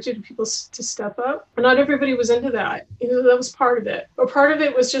expected people to step up. And not everybody was into that. That was part of it. But part of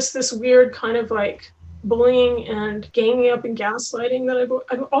it was just this weird kind of bullying and ganging up and gaslighting that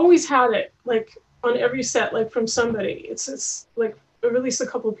I've always had it on every set, from somebody. It's like at least a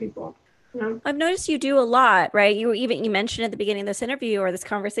couple of people. I've noticed you do a lot, right? You mentioned at the beginning of this interview or this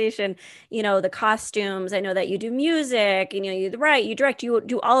conversation, the costumes. I know that you do music, you write, you direct, you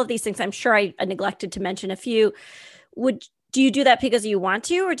do all of these things. I'm sure I neglected to mention a few. Do you do that because you want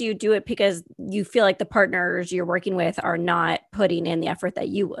to, or do you do it because you feel like the partners you're working with are not putting in the effort that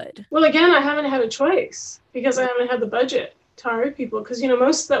you would? Well, again, I haven't had a choice because I haven't had the budget to hire people because,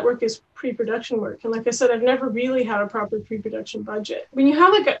 most of that work is pre-production work. And like I said, I've never really had a proper pre-production budget. When you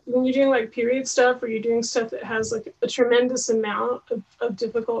have when you're doing period stuff or you're doing stuff that has a tremendous amount of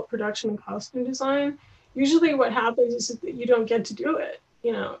difficult production and costume design, usually what happens is that you don't get to do it.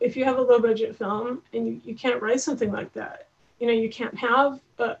 If you have a low budget film and you can't write something like that, you can't have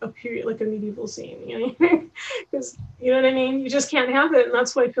a period like a medieval scene, because you know what I mean? You just can't have it. And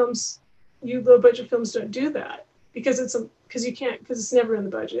that's why low budget films don't do that. Because it's never in the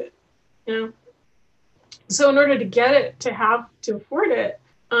budget, So in order to get it, to afford it,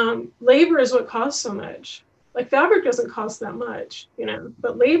 labor is what costs so much. Like fabric doesn't cost that much,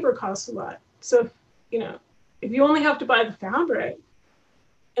 but labor costs a lot. So, you know, if you only have to buy the fabric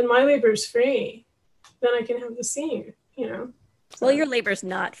and my labor is free, then I can have the scene, you know. So, Well, your labor's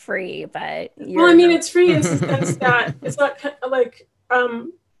not free, but well, I mean, it's free in the sense that it's not like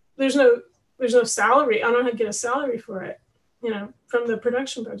there's no salary. I don't get a salary for it, you know, from the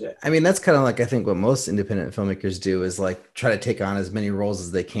production budget. I mean, that's kind of like, I think what most independent filmmakers do is like try to take on as many roles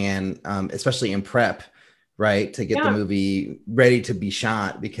as they can, especially in prep, right? To get the movie ready to be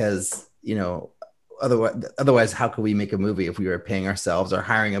shot, because, you know, otherwise, how could we make a movie if we were paying ourselves or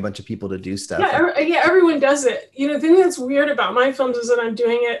hiring a bunch of people to do stuff? Yeah, everyone does it. You know, the thing that's weird about my films is that I'm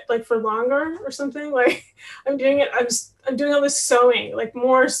doing it like for longer or something. Like I'm doing all this sewing, like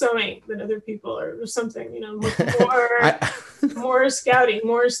more sewing than other people or something, you know, more scouting,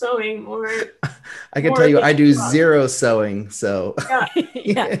 more sewing, more. I can tell you, I do zero sewing. So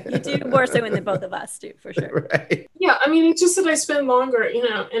yeah, you do more sewing than both of us do, for sure. Right. Yeah, I mean, it's just that I spend longer, you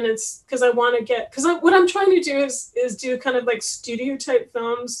know, and it's because I want to get, what I'm trying to do is do kind of like studio type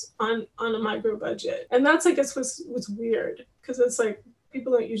films on a micro budget, and that's, I guess, what's weird, because it's like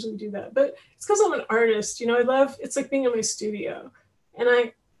people don't usually do that, but it's because I'm an artist, you know. It's like being in my studio, and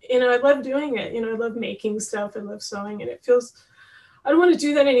I love doing it, you know. I love making stuff, I love sewing, and it feels. I don't want to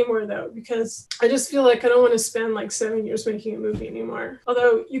do that anymore, though, because I just feel like I don't want to spend like 7 years making a movie anymore.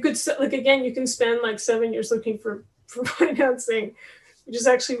 Although you could, like, again, you can spend like 7 years looking for financing, which is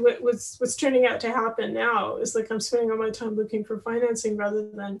actually what's turning out to happen now. Is like I'm spending all my time looking for financing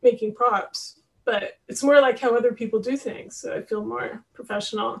rather than making props. But it's more like how other people do things. So I feel more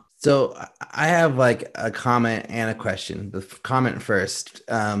professional. So I have like a comment and a question. The comment first.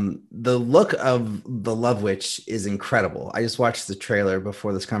 The look of The Love Witch is incredible. I just watched the trailer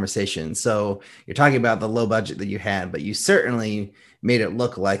before this conversation. So you're talking about the low budget that you had, but you certainly made it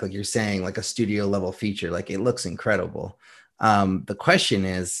look like you're saying, like a studio level feature. Like, it looks incredible. The question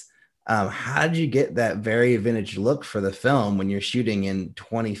is, how did you get that very vintage look for the film when you're shooting in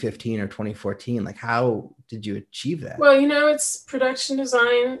 2015 or 2014? Like, how did you achieve that? Well, you know, it's production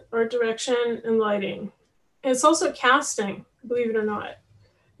design, art direction, and lighting. And it's also casting, believe it or not.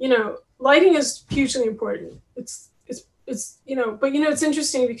 You know, lighting is hugely important. It's you know, but, you know, it's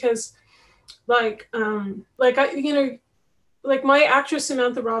interesting because like my actress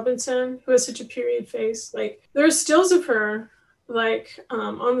Samantha Robinson, who has such a period face, like there are stills of her like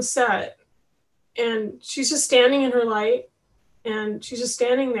on the set, and she's just standing in her light, and she's just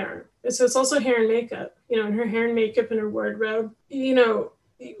standing there. And so it's also hair and makeup, you know, and her hair and makeup and her wardrobe. You know,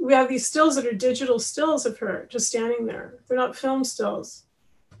 we have these stills that are digital stills of her just standing there. They're not film stills,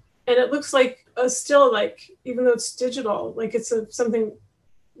 and it looks like a still, like, even though it's digital, like it's something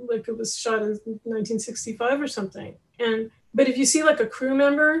like it was shot in 1965 or something. But if you see like a crew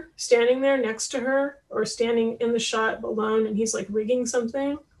member standing there next to her or standing in the shot alone and he's like rigging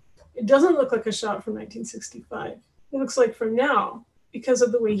something, it doesn't look like a shot from 1965. It looks like from now because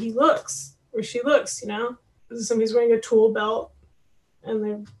of the way he looks or she looks, you know. Somebody's wearing a tool belt and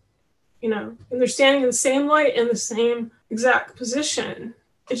they're, you know, and they're standing in the same light in the same exact position.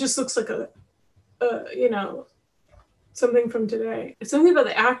 It just looks like a you know, something from today. It's something about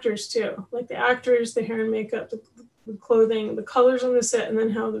the actors too, like the actors, the hair and makeup, the clothing, the colors on the set, and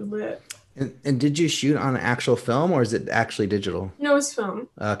then how they're lit. And did you shoot on an actual film, or is it actually digital? No, it's film.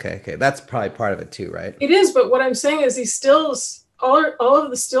 Okay. That's probably part of it too, right? It is, but what I'm saying is these stills, all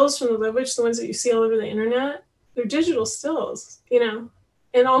of the stills from The Love Witch, the ones that you see all over the internet, they're digital stills, you know,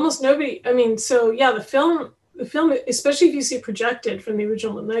 and almost nobody, I mean, so yeah, the film, especially if you see it projected from the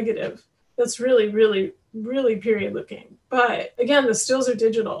original negative, that's really, really, really period looking. But again, the stills are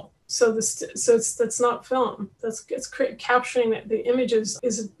digital. So that's not film. It's capturing the images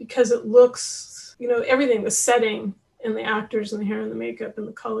is because it looks, you know, everything, the setting and the actors and the hair and the makeup and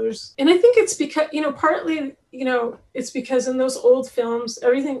the colors. And I think it's because, you know, partly, you know, it's because in those old films,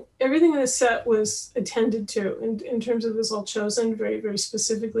 everything in the set was attended to in terms of this all chosen very, very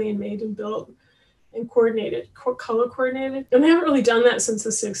specifically and made and built and coordinated, color coordinated. And they haven't really done that since the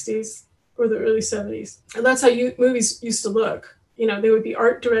 60s or the early 70s. And that's how movies used to look. You know, they would be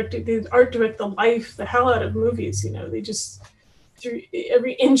art directed, they'd art direct the hell out of movies, you know, they just threw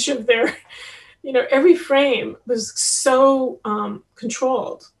every inch of their, you know, every frame was so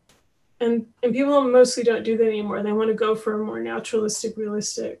controlled. And people mostly don't do that anymore. They want to go for a more naturalistic,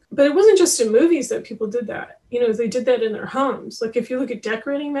 realistic. But it wasn't just in movies that people did that. You know, they did that in their homes. Like if you look at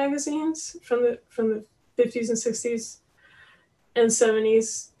decorating magazines from the 50s and 60s and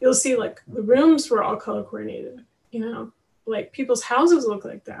 70s, you'll see like the rooms were all color coordinated, you know. Like people's houses look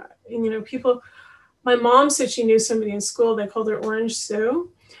like that. And, you know, my mom said she knew somebody in school, they called her Orange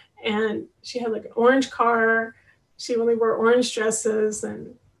Sue. And she had like an orange car. She only wore orange dresses.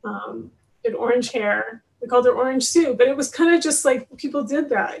 And had orange hair. We called her Orange Sue, but it was kind of just like people did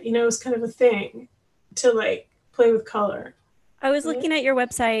that, you know, it was kind of a thing to like play with color. I was looking at your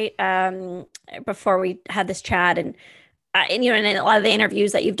website before we had this chat, and you know, in a lot of the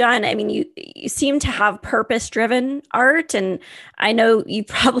interviews that you've done, I mean, you seem to have purpose-driven art, and I know you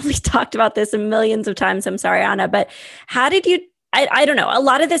probably talked about this millions of times. I'm sorry, Anna, but how did you? I don't know. A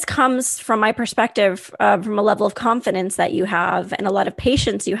lot of this comes from my perspective, from a level of confidence that you have and a lot of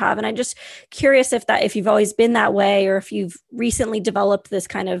patience you have. And I'm just curious if you've always been that way, or if you've recently developed this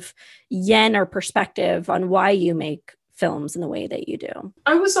kind of yen or perspective on why you make films in the way that you do.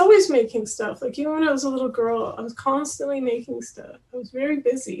 I was always making stuff. Like even when I was a little girl, I was constantly making stuff. I was very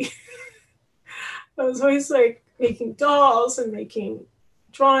busy. I was always like making dolls and making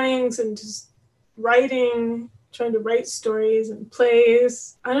drawings and just writing, trying to write stories and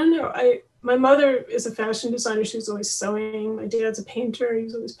plays. I don't know. My mother is a fashion designer. She was always sewing. My dad's a painter. He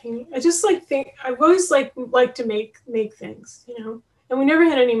was always painting. I just I've always liked to make things, you know. And we never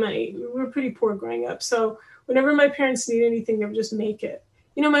had any money. We were pretty poor growing up. So whenever my parents needed anything, they would just make it.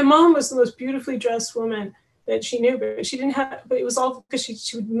 You know, my mom was the most beautifully dressed woman that she knew, but she didn't have. But it was all because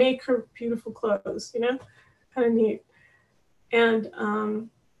she would make her beautiful clothes. You know, kind of neat. And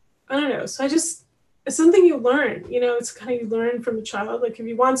I don't know. So it's something you learn, you know, it's kind of you learn from a child. Like if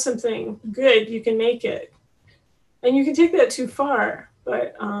you want something good, you can make it. And you can take that too far.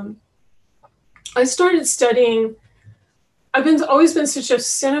 But I started studying, I've always been such a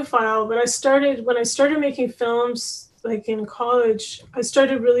cinephile, but when I started making films, like in college, I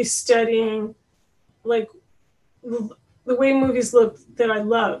started really studying like the way movies look that I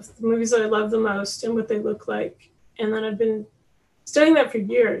love, the movies that I love the most and what they look like. And then I've been studying that for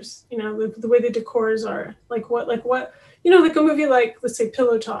years, you know, the way the decors are, like what, you know, like a movie like, let's say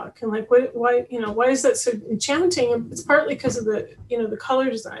Pillow Talk, and like why is that so enchanting? And it's partly because of the, you know, the color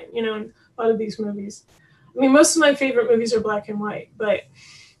design, you know, in a lot of these movies. I mean, most of my favorite movies are black and white, but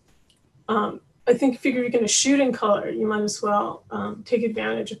I think if you're going to shoot in color, you might as well take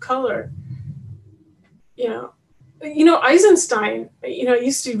advantage of color. You know, Eisenstein, you know, I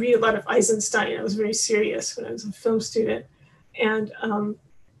used to read a lot of Eisenstein. I was very serious when I was a film student. And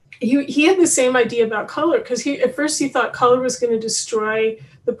he had the same idea about color, because at first he thought color was going to destroy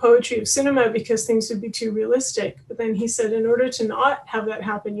the poetry of cinema because things would be too realistic. But then he said, in order to not have that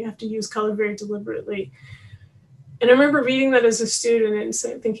happen, you have to use color very deliberately. And I remember reading that as a student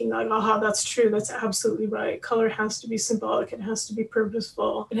and thinking like, aha, that's true. That's absolutely right. Color has to be symbolic. It has to be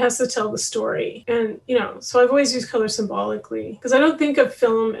purposeful. It has to tell the story. And, you know, so I've always used color symbolically because I don't think of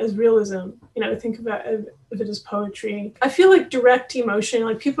film as realism. You know, I think about it as poetry. I feel like direct emotion,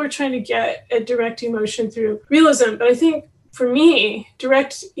 like people are trying to get at direct emotion through realism. But I think for me,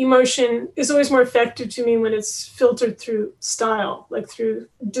 direct emotion is always more effective to me when it's filtered through style, like through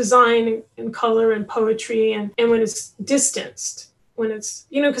design and color and poetry, and when it's distanced, when it's,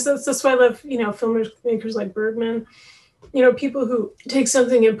 you know, because that's why I love, you know, filmmakers like Bergman, you know, people who take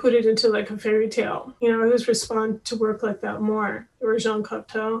something and put it into like a fairy tale. You know, I always respond to work like that more, or Jean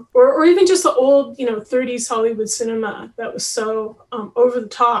Cocteau, or even just the old, you know, 30s Hollywood cinema that was so over the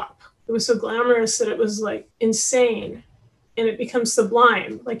top. It was so glamorous that it was like insane. And it becomes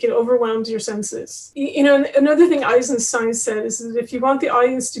sublime, like it overwhelms your senses. You know, another thing Eisenstein said is that if you want the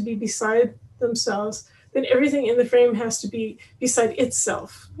audience to be beside themselves, then everything in the frame has to be beside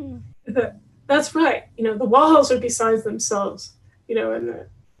itself. That's right. You know, the walls are beside themselves, you know, and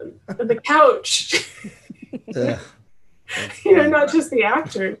the couch, you know, not just the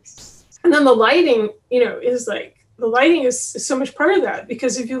actors. And then the lighting, you know, is like, the lighting is so much part of that,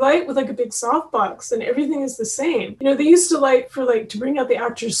 because if you light with like a big softbox, then everything is the same. You know, they used to light for like to bring out the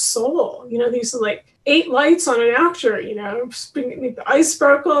actor's soul. You know, they used to like 8 lights on an actor, you know, make the eyes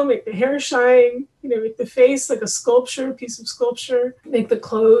sparkle, make the hair shine, you know, make the face like a piece of sculpture, make the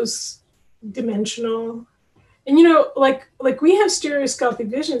clothes dimensional. And, you know, like we have stereoscopic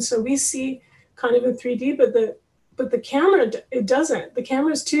vision, so we see kind of in 3D, but the camera, it doesn't. The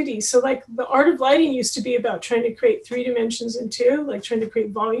camera is 2D. So like the art of lighting used to be about trying to create 3 dimensions in 2, like trying to create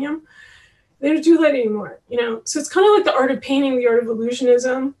volume. They don't do that anymore, you know? So it's kind of like the art of painting, the art of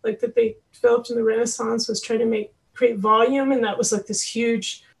illusionism, like that they developed in the Renaissance, was trying to create volume. And that was like this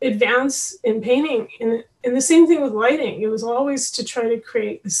huge advance in painting. And the same thing with lighting. It was always to try to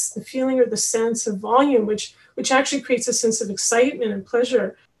create the feeling or the sense of volume, which actually creates a sense of excitement and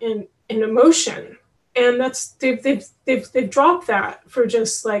pleasure and emotion. And that's they've dropped that for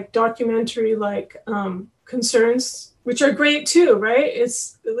just like documentary like concerns, which are great too, right?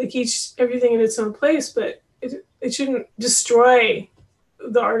 It's like everything in its own place, but it shouldn't destroy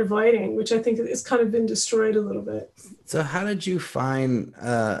the art of lighting, which I think has kind of been destroyed a little bit. So how did you find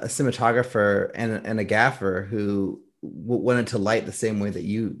a cinematographer and a gaffer who wanted to light the same way that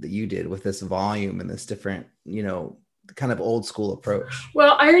you did, with this volume and this different, kind of old school approach?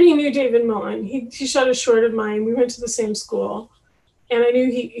 Well, I already knew David Mullen. He shot a short of mine. We went to the same school, and I knew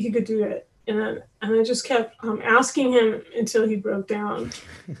he could do it. And I just kept asking him until he broke down.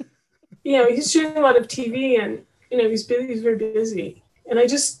 He's shooting a lot of TV, and he's busy. He's very busy. And I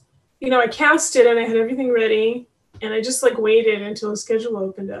just, I cast it, and I had everything ready, and I just waited until his schedule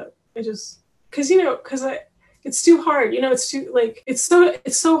opened up. Because it's too hard. It's too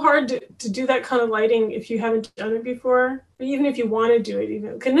it's so hard to do that kind of lighting if you haven't done it before. But even if you want to do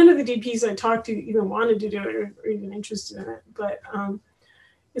it, because none of the DPs I talked to even wanted to do it or even interested in it. But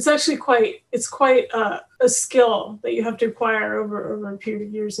it's actually quite a skill that you have to acquire over a period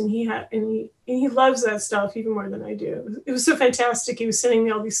of years. And he loves that stuff even more than I do. It was so fantastic. He was sending me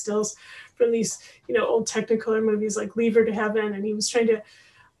all these stills from these old Technicolor movies like Leave Her to Heaven, and he was trying to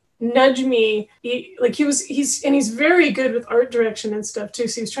nudge me. He's very good with art direction and stuff too.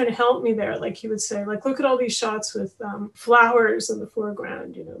 So he was trying to help me there. He would say, look at all these shots with flowers in the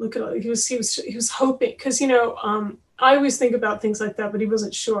foreground. Look at all. He was hoping, because I always think about things like that, but he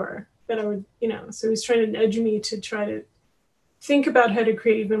wasn't sure that I would, so he was trying to nudge me to try to think about how to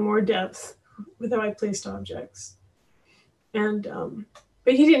create even more depth with how I placed objects. And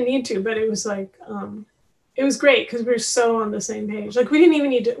but he didn't need to. But it was it was great because we were so on the same page.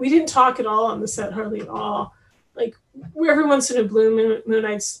 We didn't talk at all on the set, hardly at all. Every once in a blue moon,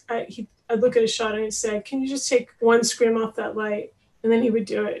 I'd look at a shot and I'd say, can you just take one scrim off that light? And then he would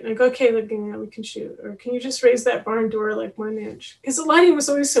do it. And I go, okay, we can shoot. Or can you just raise that barn door 1 inch? Because the lighting was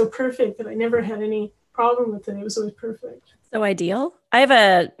always so perfect that I never had any problem with it. It was always perfect. So ideal. I have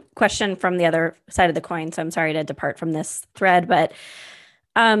a question from the other side of the coin, so I'm sorry to depart from this thread, but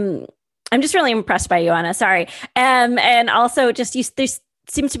I'm just really impressed by you, Anna. Sorry. And also there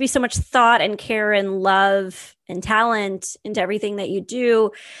seems to be so much thought and care and love and talent into everything that you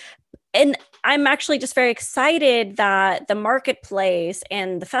do. And I'm actually just very excited that the marketplace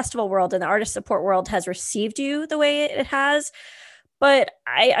and the festival world and the artist support world has received you the way it has. But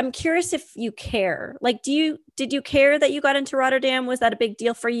I'm curious if you care. Did you care that you got into Rotterdam? Was that a big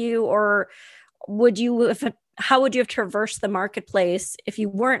deal for you? Or how would you have traversed the marketplace if you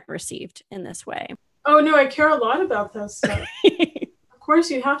weren't received in this way? Oh, no, I care a lot about that stuff. Of course,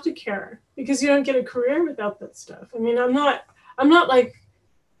 you have to care because you don't get a career without that stuff. I mean, I'm not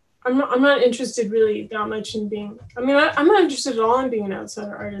interested really that much in being, I'm not interested at all in being an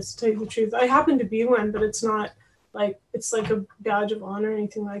outsider artist, to tell you the truth. I happen to be one, but it's not it's a badge of honor or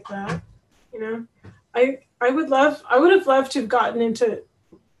anything like that. I would have loved to have gotten into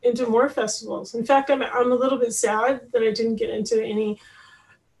more festivals. In fact, I'm a little bit sad that I didn't get into any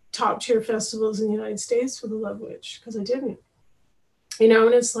top tier festivals in the United States for The Love Witch, because I didn't. And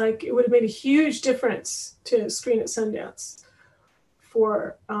it's it would have made a huge difference to screen at Sundance.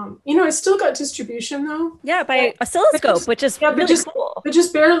 I still got distribution though. Yeah, by Oscilloscope, which is really cool. But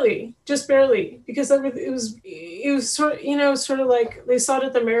just barely, because it was sort of they saw it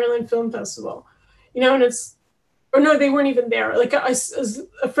at the Maryland Film Festival, and they weren't even there.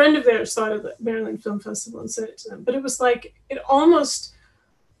 A friend of theirs saw it at the Maryland Film Festival and sent it to them, but it was it almost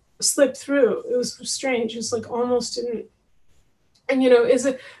slipped through. It was strange. It was almost didn't. And there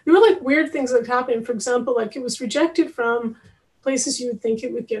were weird things that happened. For example, it was rejected from places you would think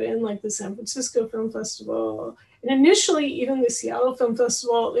it would get in, like the San Francisco Film Festival. And initially, even the Seattle Film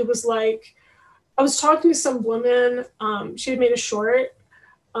Festival, it was I was talking to some woman, she had made a short,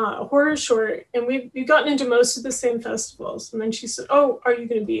 a horror short, and we'd gotten into most of the same festivals. And then she said, oh, are you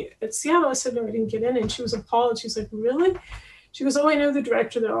going to be at Seattle? I said, no, I didn't get in. And she was appalled. She's like, really? She goes, oh, I know the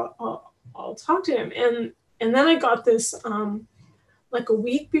director there. I'll talk to him. And then I got this, a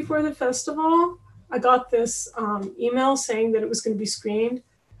week before the festival, I got this email saying that it was going to be screened,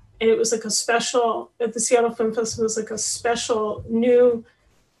 and it was a special at the Seattle Film Festival. It was a special new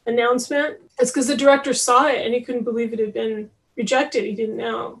announcement. It's because the director saw it and he couldn't believe it had been rejected. He didn't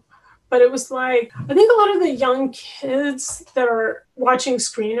know. But it was I think a lot of the young kids that are watching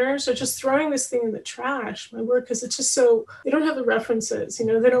screeners are just throwing this thing in the trash, my word, because it's just so, they don't have the references, they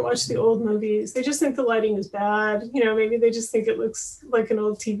don't watch the old movies. They just think the lighting is bad. Maybe they just think it looks like an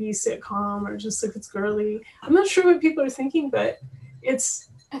old TV sitcom or just it's girly. I'm not sure what people are thinking, but it's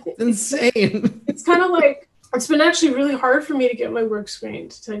insane. It's kind of it's been actually really hard for me to get my work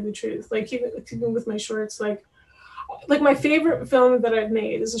screened, to tell you the truth. Even with my shorts, my favorite film that I've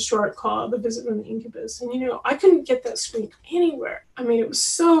made is a short called The Visit from the Incubus. And, I couldn't get that screened anywhere. It was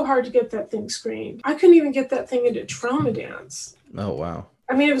so hard to get that thing screened. I couldn't even get that thing into Trauma Dance. Oh, wow.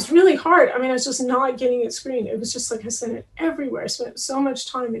 I mean, it was really hard. I mean, I was just not getting it screened. It was just like I sent it everywhere. I spent so much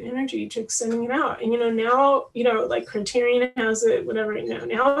time and energy to sending it out. And, now, like Criterion has it, whatever,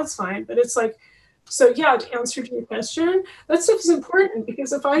 now it's fine. But it's like, so yeah, to answer to your question, that stuff is important,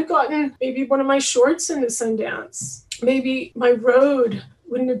 because if I'd gotten maybe one of my shorts into Sundance, maybe my road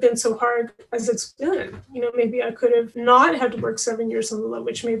wouldn't have been so hard as it's been. Maybe I could have not had to work 7 years on The Love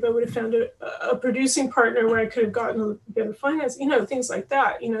Witch. Maybe I would have found a producing partner where I could have gotten a better finance, things like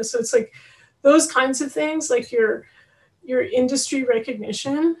that. So it's like those kinds of things, like your industry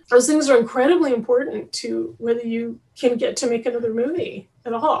recognition, those things are incredibly important to whether you can get to make another movie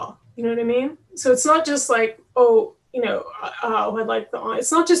at all. You know what I mean? So it's not just like, I like the honor.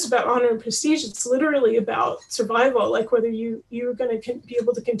 It's not just about honor and prestige. It's literally about survival, like whether you're going to be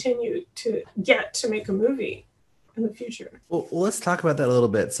able to continue to get to make a movie in the future. Well, let's talk about that a little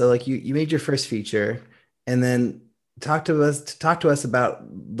bit. So like you made your first feature, and then talk to us about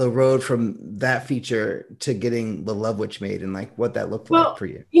the road from that feature to getting The Love Witch made, and like what that looked like for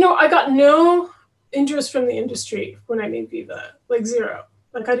you. I got no interest from the industry when I made Viva, like zero.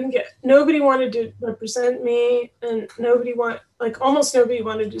 Like nobody wanted to represent me, and almost nobody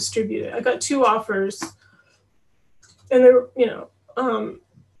wanted to distribute it. I got 2 offers, and they were,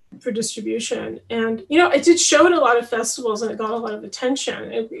 for distribution. And, I did show at a lot of festivals, and it got a lot of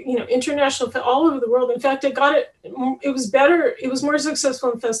attention, international, all over the world. In fact, it was better. It was more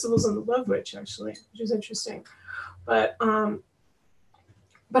successful in festivals than The Love Witch, actually, which is interesting. But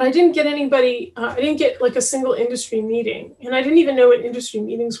I didn't get anybody, I didn't get like a single industry meeting. And I didn't even know what industry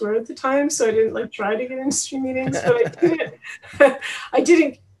meetings were at the time. So I didn't try to get industry meetings, but I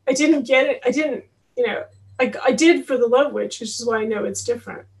didn't get it. I didn't, I did for The Love Witch, which is why I know it's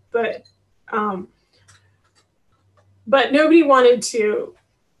different. But nobody wanted to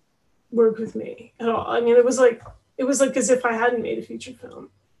work with me at all. I mean, it was like as if I hadn't made a feature film,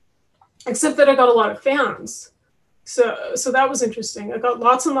 except that I got a lot of fans. So that was interesting. I got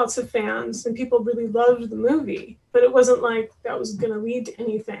lots and lots of fans, and people really loved the movie, but it wasn't like that was going to lead to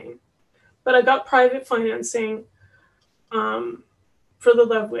anything. But I got private financing for The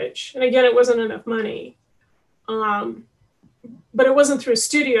Love Witch. And again, it wasn't enough money. But it wasn't through a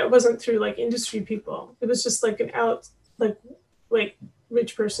studio. It wasn't through like industry people. It was just like like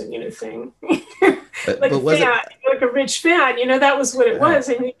rich person, thing. Like a rich fan, that was what it was.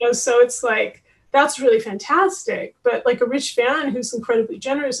 And, so it's like, that's really fantastic. But like a rich fan who's incredibly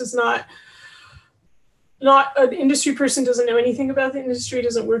generous is not an industry person, doesn't know anything about the industry,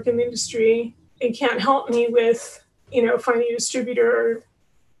 doesn't work in the industry, and can't help me with, finding a distributor.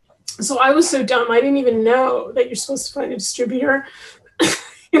 So I was so dumb. I didn't even know that you're supposed to find a distributor.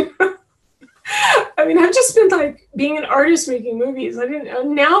 I mean, I've just been like being an artist making movies. I didn't know.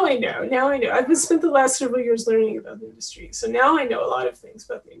 Now I know. I've spent the last several years learning about the industry. So now I know a lot of things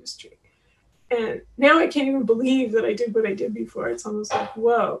about the industry. And now I can't even believe that I did what I did before. It's almost like,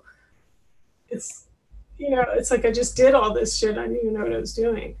 whoa. It's like I just did all this shit. I didn't even know what I was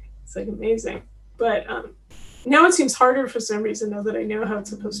doing. It's like amazing. But now it seems harder for some reason now that I know how it's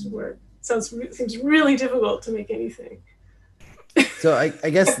supposed to work. It seems really difficult to make anything. So I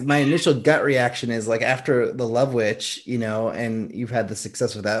guess my initial gut reaction is like after The Love Witch, and you've had the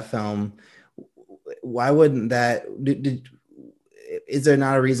success with that film, why wouldn't that, is there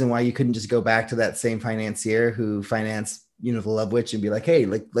not a reason why you couldn't just go back to that same financier who financed, The Love Witch and be like, hey,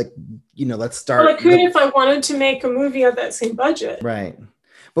 let's start. Well, I could if I wanted to make a movie of that same budget. Right.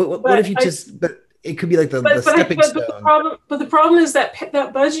 But what if you but it could be like the stepping stone. But the problem is that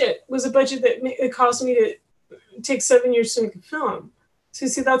that budget was a budget that it cost me to take 7 years to make a film. So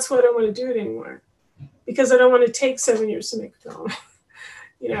see, that's why I don't want to do it anymore, because I don't want to take 7 years to make a film.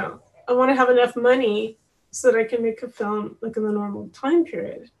 I want to have enough money so that I can make a film like in the normal time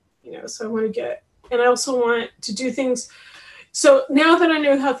period. So I want to and I also want to do things. So now that I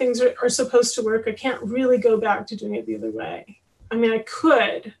know how things are supposed to work, I can't really go back to doing it the other way. I mean, I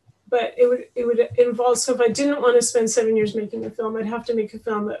could, but it would involve, so if I didn't want to spend 7 years making a film, I'd have to make a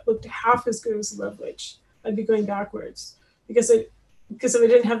film that looked half as good as The Love Witch. I'd be going backwards because if I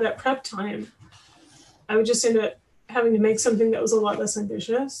didn't have that prep time, I would just end up having to make something that was a lot less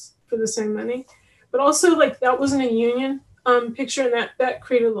ambitious for the same money. But also, like, that wasn't a union picture, and that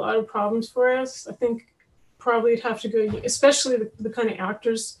created a lot of problems for us. I think probably it'd have to go, especially the kind of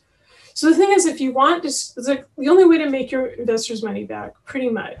actors. So the thing is, if you want, it's like the only way to make your investors' money back, pretty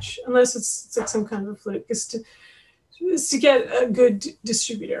much, unless it's like some kind of a fluke, is to get a good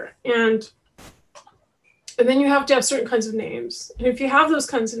distributor. And then you have to have certain kinds of names. And if you have those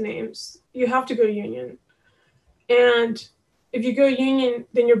kinds of names, you have to go union. And if you go union,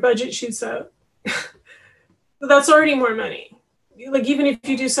 then your budget shoots up. But that's already more money. like even if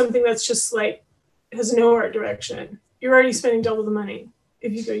you do something that's just like has no art direction, you're already spending double the money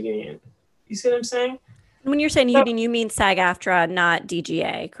if you go union. You see what I'm saying? When you're saying union, you mean SAG-AFTRA, not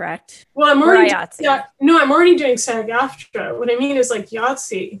DGA, correct? Well, I'm Or already IATSE. I'm already doing SAG-AFTRA. What I mean is like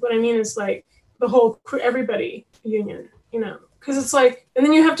IATSE. What I mean is like the whole crew, everybody union, you know, because it's like, and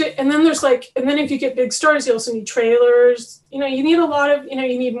then you have to, and then there's like, and then if you get big stars, you also need trailers. You know, you need a lot of, you know,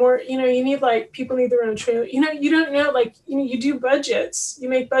 you need more, you know, you need like people need their own trailer. You know, you don't know, like, you know, you do budgets, you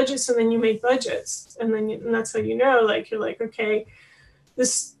make budgets, and then you make budgets, and then and that's how you know, like, you're like, okay,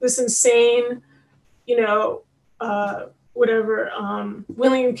 this insane, you know, whatever,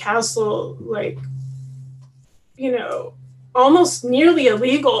 William Castle, like, you know, almost nearly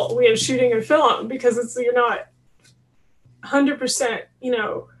illegal way of shooting a film because it's, you're not 100%, you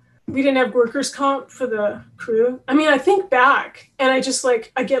know, we didn't have workers' comp for the crew. I mean, I think back and I just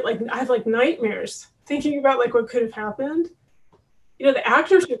like, I have like nightmares thinking about like what could have happened. You know, the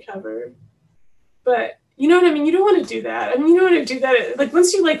actors were covered, but you know what I mean? You don't want to do that. I mean, you don't want to do that. Like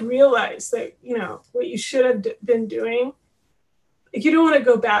once you like realize that, you know, what you should have been doing, like you don't want to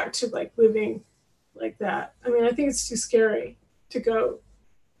go back to like living like that. I mean, I think it's too scary to go,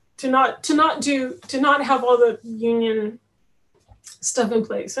 to not have all the union stuff in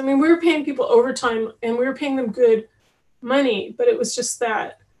place. I mean, we were paying people overtime and we were paying them good money, but it was just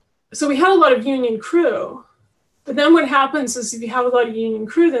that. So we had a lot of union crew, but then what happens is if you have a lot of union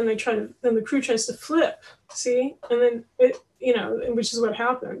crew, then the crew tries to flip, see? And then it, you know, which is what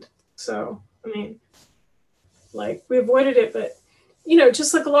happened. So, I mean, like we avoided it, but you know,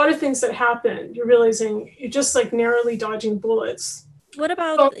 just like a lot of things that happen, you're realizing you're just like narrowly dodging bullets. What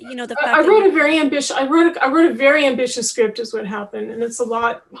about, you know, the fact I wrote a very ambitious script is what happened. And it's a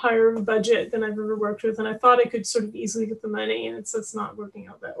lot higher of a budget than I've ever worked with. And I thought I could sort of easily get the money and it's not working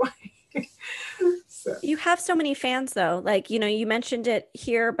out that way. So. You have so many fans though. Like, you know, you mentioned it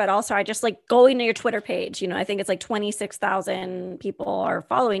here, but also I just like going to your Twitter page, you know, I think it's like 26,000 people are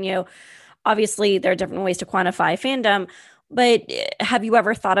following you. Obviously there are different ways to quantify fandom, but have you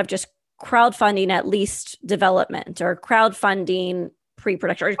ever thought of just crowdfunding at least development or crowdfunding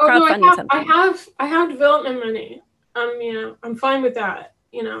pre-production or crowdfunding something? I have development money. You know, I'm fine with that.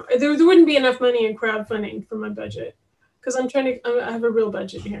 You know, there wouldn't be enough money in crowdfunding for my budget because I have a real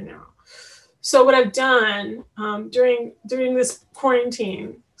budget here now. So what I've done during this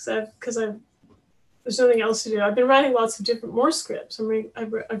quarantine, because there's nothing else to do. I've been writing lots of more scripts.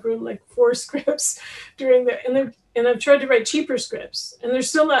 I've written like 4 scripts and I've tried to write cheaper scripts, and they're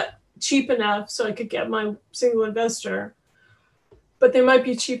still not cheap enough so I could get my single investor, but they might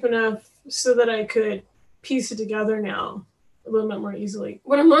be cheap enough so that I could piece it together now a little bit more easily.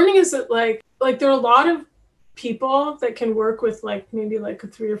 What I'm learning is that like there are a lot of people that can work with like maybe like a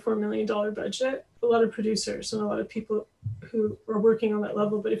 $3 or $4 million budget, a lot of producers and a lot of people who are working on that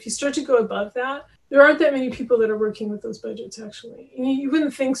level. But if you start to go above that, there aren't that many people that are working with those budgets actually. You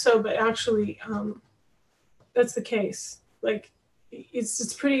wouldn't think so, but actually that's the case. Like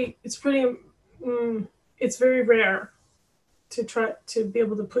it's very rare to try to be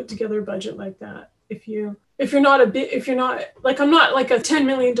able to put together a budget like that. If you're not like, I'm not like a $10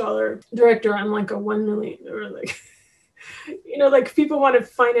 million director, I'm like a 1 million or like, you know, like people want to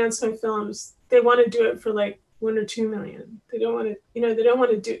finance my films. They want to do it for like 1 or 2 million. They don't want to, you know,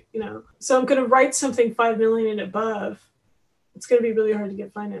 do, you know, so I'm going to write something 5 million and above. It's going to be really hard to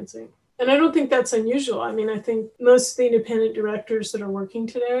get financing. And I don't think that's unusual. I mean, I think most of the independent directors that are working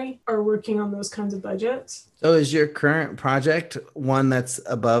today are working on those kinds of budgets. So is your current project one that's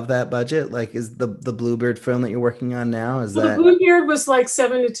above that budget? Like is the Bluebeard film that you're working on now? The Bluebeard was like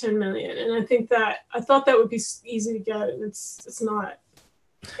 7 to 10 million. And I thought that would be easy to get, and it's not.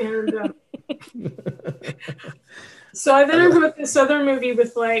 And so I wrote this other movie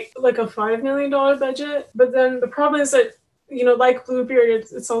with like a $5 million budget. But then the problem is that, you know, like Bluebeard,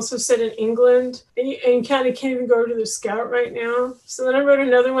 it's also set in England, and you can't even go to the Scout right now. So then I wrote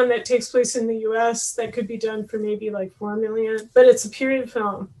another one that takes place in the US that could be done for maybe like 4 million, but it's a period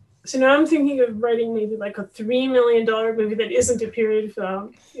film. So now I'm thinking of writing maybe like a $3 million movie that isn't a period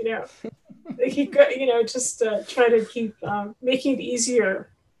film, you know, just try to keep making it easier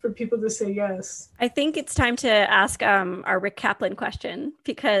for people to say yes. I think it's time to ask our Rick Kaplan question,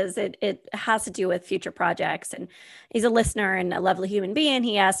 because it has to do with future projects. And he's a listener and a lovely human being.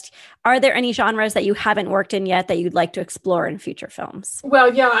 He asked, are there any genres that you haven't worked in yet that you'd like to explore in future films?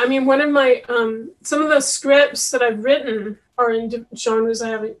 Well, yeah, I mean, one of my, some of the scripts that I've written are in genres I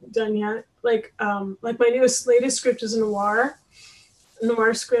haven't done yet. Like my latest script is a noir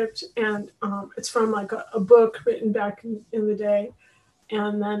script. And it's from like a book written back in the day.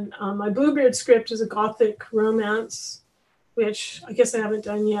 And then my Bluebeard script is a Gothic romance. which I guess I haven't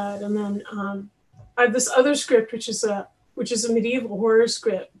done yet. And then I have this other script, which is a medieval horror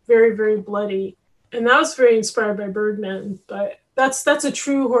script, very, very bloody. And that was very inspired by Birdman, but that's a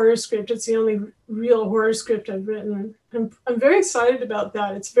true horror script. It's the only real horror script I've written. I'm very excited about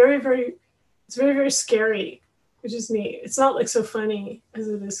that. It's very, very scary, which is neat. It's not like so funny as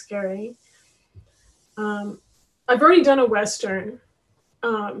it is scary. I've already done a Western.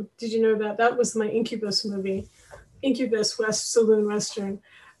 Did you know that? That was my Incubus movie, Incubus West Saloon Western.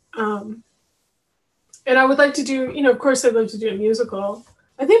 And I would like to do, of course I'd love to do a musical.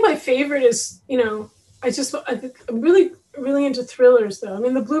 I think my favorite is, I think I'm really, really into thrillers though. I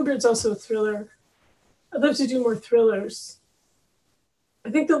mean, The Bluebird's also a thriller. I'd love to do more thrillers. I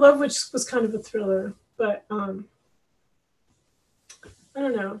think The Love Witch was kind of a thriller, but I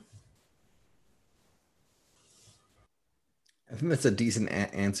don't know. I think that's a decent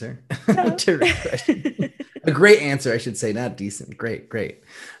answer to your question. A great answer, I should say, not decent. Great.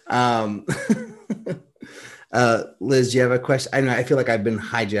 Liz, do you have a question? I know I feel like I've been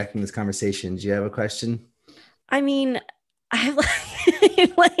hijacking this conversation. Do you have a question? I mean, I have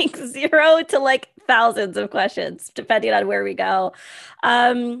like 0 to like thousands of questions, depending on where we go.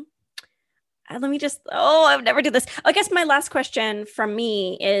 Let me just, I've never done this. I guess my last question from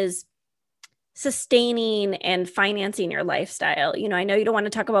me is sustaining and financing your lifestyle. I know you don't want to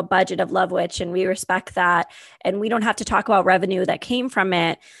talk about budget of Love Witch, and we respect that. And we don't have to talk about revenue that came from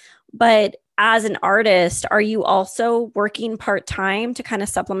it. But as an artist, are you also working part-time to kind of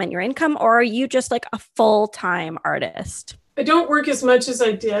supplement your income, or are you just like a full-time artist? I don't work as much as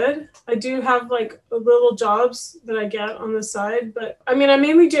I did. I do have like little jobs that I get on the side, but I mean, I'm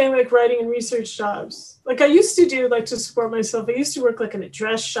mainly doing like writing and research jobs. Like I used to do like to support myself. I used to work like in a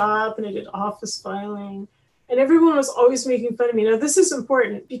dress shop and I did office filing, and everyone was always making fun of me. Now this is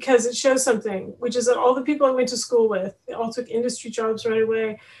important because it shows something, which is that all the people I went to school with, they all took industry jobs right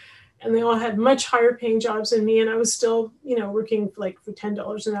away. And they all had much higher paying jobs than me. And I was still, working for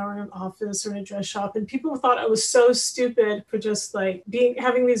 $10 an hour in an office or in a dress shop. And people thought I was so stupid for just like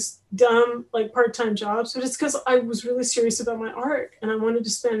having these dumb, part-time jobs. But it's because I was really serious about my art. And I wanted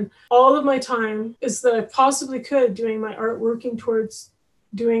to spend all of my time that I possibly could doing my art, working towards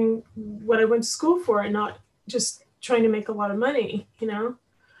doing what I went to school for and not just trying to make a lot of money,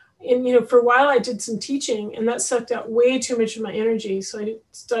 And, for a while I did some teaching and that sucked out way too much of my energy. So I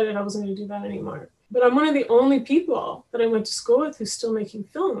decided I wasn't going to do that anymore. But I'm one of the only people that I went to school with who's still making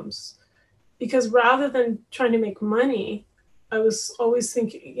films, because rather than trying to make money, I was always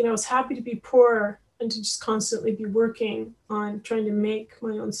thinking, I was happy to be poor and to just constantly be working on trying to make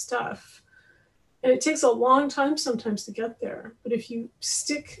my own stuff. And it takes a long time sometimes to get there. But if you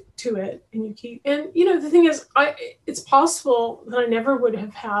stick to it and you keep, and the thing is, it's possible that I never would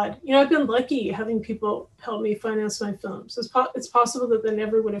have had, I've been lucky having people help me finance my films. It's possible that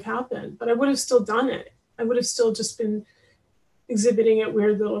never would have happened, but I would have still done it. I would have still just been exhibiting at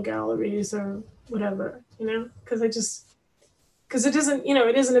weird little galleries or whatever, because it isn't,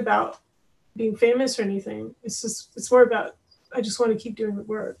 it isn't about being famous or anything. It's more about, I just want to keep doing the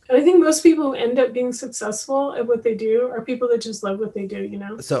work. And I think most people who end up being successful at what they do are people that just love what they do,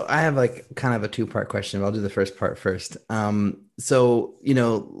 So I have kind of a 2-part question. I'll do the first part first. So,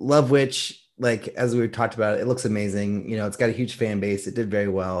 Love Witch, as we talked about, it looks amazing. It's got a huge fan base. It did very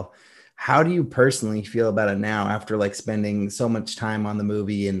well. How do you personally feel about it now after spending so much time on the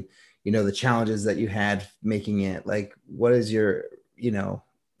movie and, the challenges that you had making it? What is your,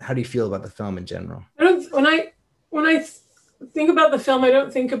 how do you feel about the film in general? When I think about the film, I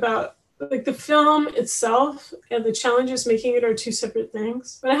don't think about the film itself and the challenges making it are two separate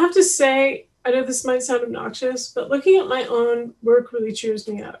things. But I have to say, I know this might sound obnoxious, but looking at my own work really cheers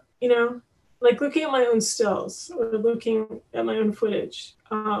me up, looking at my own stills or looking at my own footage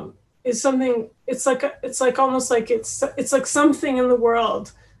is something, it's almost like it's like something in the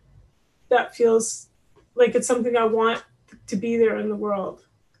world that feels like it's something I want to be there in the world.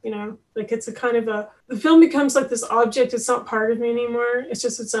 It's a kind of the film becomes like this object. It's not part of me anymore. It's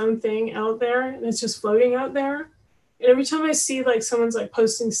just its own thing out there and it's just floating out there. And every time I see someone's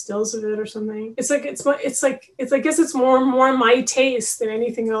posting stills of it or something, it's I guess it's more my taste than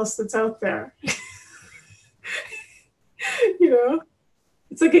anything else that's out there.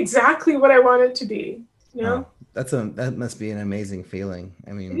 It's exactly what I want it to be, Wow. That must be an amazing feeling.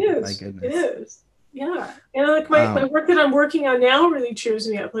 I mean, it is. My goodness. It is. Yeah. And my work that I'm working on now really cheers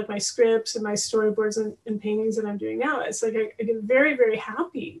me up, my scripts and my storyboards and paintings that I'm doing now. It's I get very, very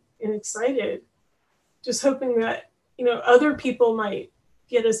happy and excited, just hoping that, other people might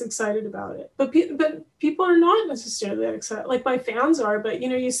get as excited about it. But people are not necessarily that excited. My fans are, but,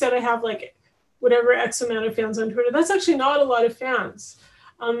 you said I have whatever X amount of fans on Twitter. That's actually not a lot of fans.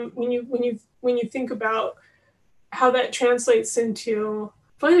 When you think about how that translates into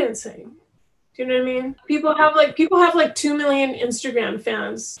financing. Do you know what I mean? People have like 2 million Instagram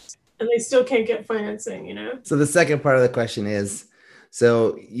fans and they still can't get financing, you know? So the second part of the question is,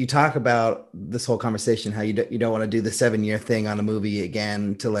 so you talk about this whole conversation, how you don't want to do the 7-year thing on a movie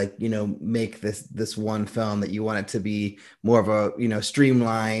again to like, you know, make this one film, that you want it to be more of a, you know,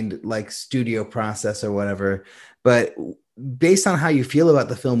 streamlined like studio process or whatever. But based on how you feel about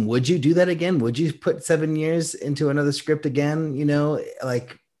the film, would you do that again? Would you put 7 years into another script again, you know,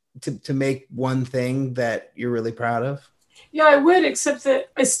 like to make one thing that you're really proud of? Yeah, I would, except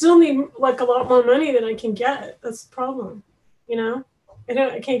that I still need like a lot more money than I can get. That's the problem, you know?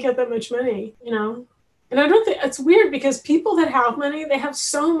 I can't get that much money, you know? And I don't think, it's weird because people that have money, they have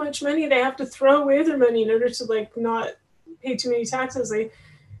so much money, they have to throw away their money in order to like not pay too many taxes. They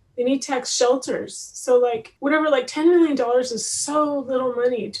need tax shelters. So like whatever, like $10 million is so little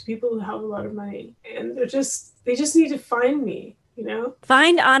money to people who have a lot of money. And they just need to find me, you know?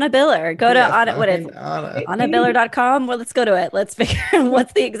 Find Anna Biller. Go to AnnaBiller.com. Well, let's go to it. Let's figure out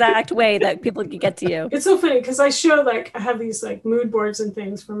what's the exact way that people can get to you. It's so funny because I show like, I have these like mood boards and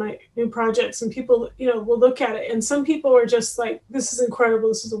things for my new projects, and people, you know, will look at it. And some people are just like, this is incredible.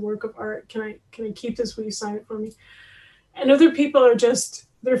 This is a work of art. Can I keep this? Will you sign it for me? And other people are just,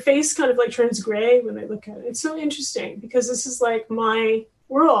 their face kind of like turns gray when they look at it. It's so interesting because this is like my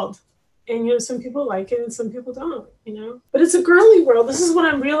world. And, you know, some people like it and some people don't, you know, but it's a girly world. This is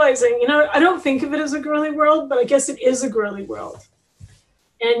what I'm realizing, you know, I don't think of it as a girly world, but I guess it is a girly world.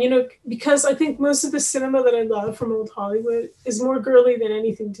 And, you know, because I think most of the cinema that I love from old Hollywood is more girly than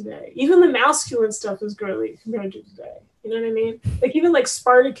anything today. Even the masculine stuff is girly compared to today. You know what I mean? Like even like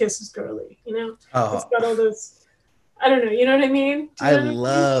Spartacus is girly, you know, It's got all those, I don't know. You know what I mean? I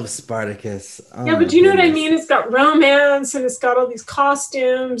love Spartacus. Oh, yeah, but do you know what I mean? It's got romance and it's got all these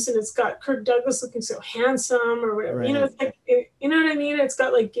costumes and it's got Kirk Douglas looking so handsome or whatever. Right. You know, it's like, you know what I mean? It's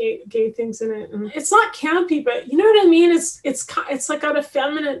got like gay things in it. And it's not campy, but you know what I mean? It's like got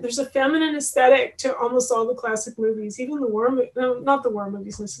there's a feminine aesthetic to almost all the classic movies, even not the war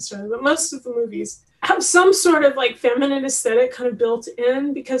movies necessarily, but most of the movies have some sort of like feminine aesthetic kind of built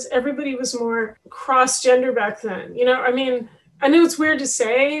in because everybody was more cross-gender back then. You know, I mean, I know it's weird to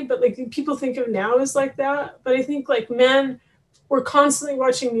say, but like people think of now as like that. But I think like men were constantly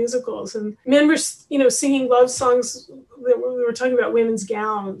watching musicals and men were, you know, singing love songs that we were talking about women's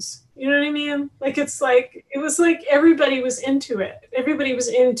gowns. You know what I mean? Like, it was like everybody was into it. Everybody was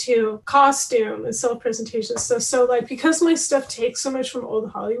into costume and self-presentation stuff. So like, because my stuff takes so much from old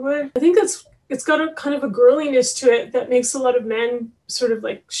Hollywood, I think it's got a kind of a girliness to it that makes a lot of men sort of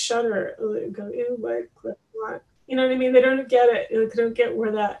like shudder, go, ew, what? You know what I mean? They don't get it. They don't get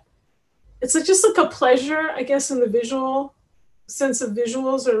where that, it's like just like a pleasure, I guess, in the visual sense of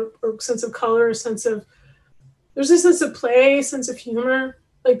visuals or sense of color, there's a sense of play, sense of humor,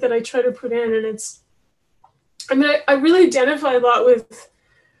 like that I try to put in. And I really identify a lot with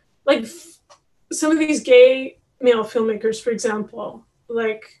like some of these gay male filmmakers, for example,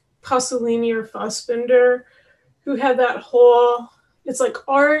 like Pasolini or Fassbinder, who had that whole, it's like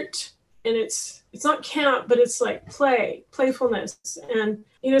art and it's not camp, but it's like playfulness and,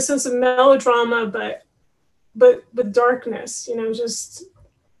 you know, sense of melodrama, but with darkness, you know,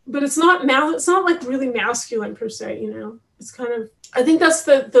 but it's not like really masculine per se, you know. It's kind of, I think that's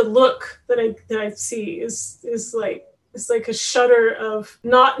the look that I see is like, it's like a shudder of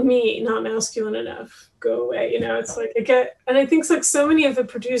not me, not masculine enough, go away, you know. It's like and I think it's like so many of the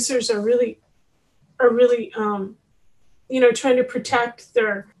producers are really you know, trying to protect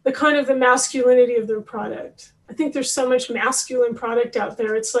the kind of the masculinity of their product. I think there's so much masculine product out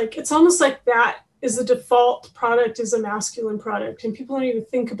there. It's like, it's almost like that is the default product is a masculine product and people don't even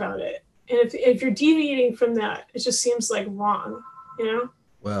think about it. And if you're deviating from that, it just seems like wrong, you know?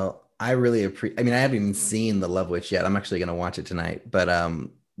 Well, I really appreciate, I mean, I haven't even seen The Love Witch yet. I'm actually going to watch it tonight, but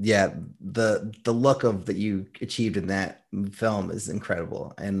yeah, the look of that you achieved in that film is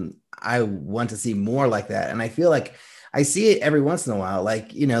incredible. And I want to see more like that. And I feel like I see it every once in a while.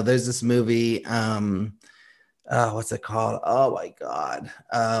 Like, you know, there's this movie, what's it called? Oh my God.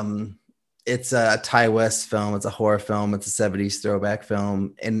 It's a Ty West film. It's a horror film. It's a 70s throwback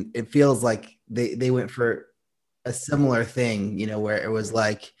film. And it feels like they went for a similar thing, you know, where it was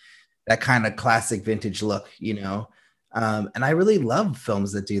like that kind of classic vintage look, you know? And I really love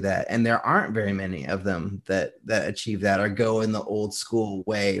films that do that. And there aren't very many of them that achieve that or go in the old school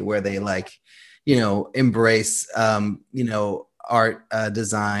way where they like, you know, embrace, you know, art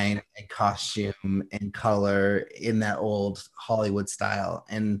design and costume and color in that old Hollywood style.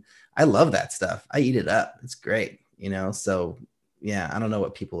 And I love that stuff. I eat it up. It's great, so yeah, I don't know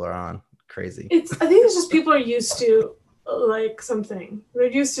what people are on. Crazy. I think it's just people are used to like something. They're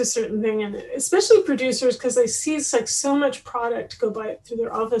used to a certain thing, and especially producers, because they see it's like so much product go by through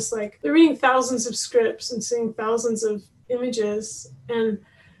their office. Like they're reading thousands of scripts and seeing thousands of images, and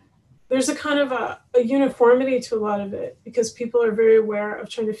there's a kind of a uniformity to a lot of it because people are very aware of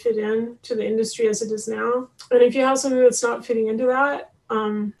trying to fit in to the industry as it is now. And if you have something that's not fitting into that,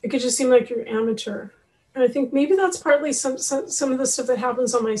 it could just seem like you're amateur. And I think maybe that's partly some of the stuff that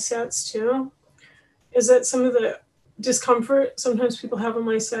happens on my sets too, is that some of the discomfort sometimes people have on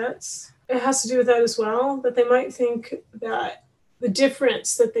my sets, it has to do with that as well, that they might think that the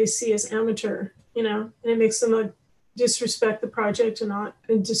difference that they see is amateur, and it makes them like disrespect the project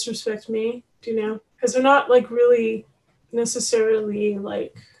and disrespect me, because they're not like really necessarily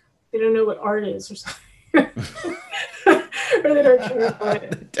like, they don't know what art is or something. Or they don't care about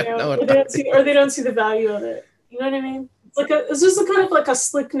it, or they don't see the value of it. You know what I mean? It's just a kind of like a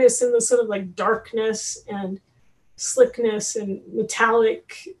slickness in the sort of like darkness and slickness and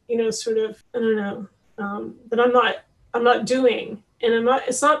metallic, sort of, I don't know, that I'm not doing. And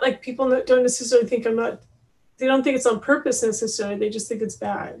it's not like people don't necessarily think they don't think it's on purpose necessarily. They just think it's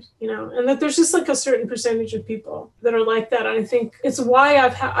bad, and that there's just like a certain percentage of people that are like that. And I think it's why I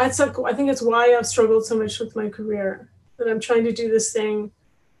think it's why I've struggled so much with my career, that I'm trying to do this thing.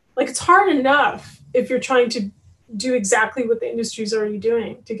 Like it's hard enough if you're trying to do exactly what the industry's already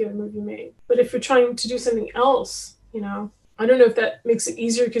doing to get a movie made. But if you're trying to do something else, I don't know if that makes it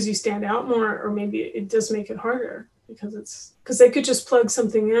easier because you stand out more, or maybe it does make it harder because they could just plug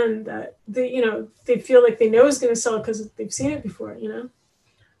something in that they feel like they know is going to sell because they've seen it before,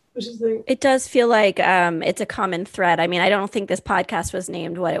 which is it does feel like it's a common thread. I mean, I don't think this podcast was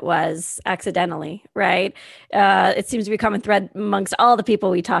named what it was accidentally, right? It seems to be a common thread amongst all the people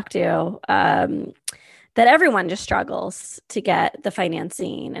we talk to, that everyone just struggles to get the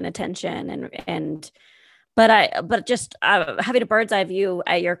financing and attention but just having a bird's eye view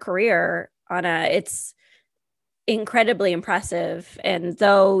at your career, Anna, it's incredibly impressive. And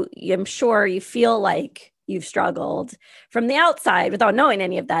though I'm sure you feel like you've struggled from the outside without knowing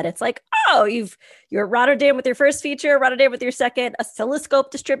any of that, it's like, oh, you're Rotterdam with your first feature, Rotterdam with your second,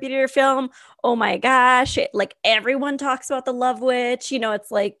 Oscilloscope distributed your film. Oh my gosh. Like everyone talks about The Love Witch.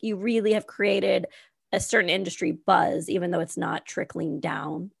 It's like you really have created a certain industry buzz, even though it's not trickling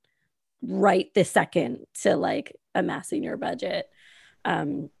down right this second to like amassing your budget. I've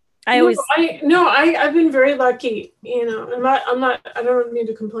been very lucky, I don't mean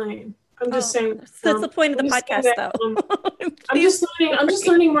to complain. I'm just saying that's the point of the podcast though. I'm just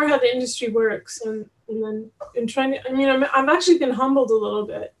learning more how the industry works and trying to, I've actually been humbled a little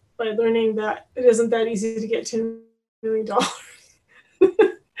bit by learning that it isn't that easy to get $10 million.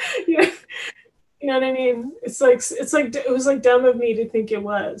 Yeah. You know what I mean? It's like it was like dumb of me to think it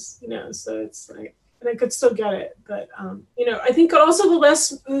was, so it's like, and I could still get it. But, I think also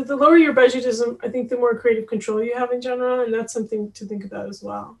the lower your budget is, I think the more creative control you have in general. And that's something to think about as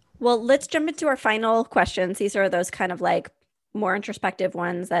well. Well, let's jump into our final questions. These are those kind of like more introspective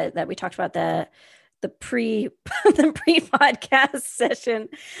ones that we talked about the pre-podcast session.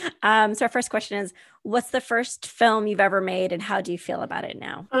 So our first question is, what's the first film you've ever made and how do you feel about it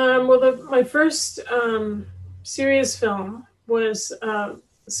now? My first serious film was a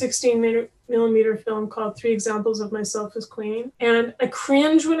 16 millimeter film called 3 Examples of Myself as Queen. And I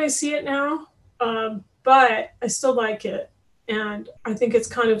cringe when I see it now, but I still like it. And I think it's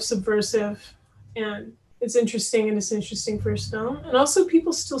kind of subversive and it's interesting, and it's an interesting first film. And also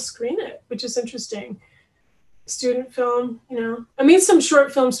people still screen it, which is interesting. Student film, I made some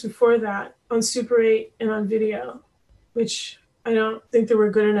short films before that on Super 8 and on video, which I don't think they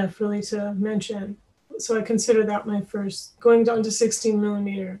were good enough really to mention. So I consider that my first, going down to 16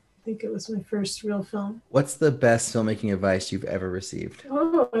 millimeter. I think it was my first real film. What's the best filmmaking advice you've ever received?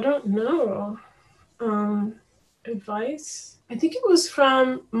 Oh, I don't know. Advice? I think it was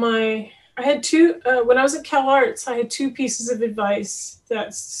from I had two, when I was at Cal Arts, I had 2 pieces of advice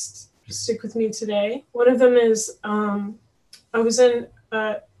that stick with me today. One of them is I was in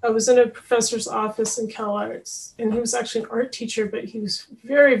a professor's office in Cal Arts, and he was actually an art teacher, but he was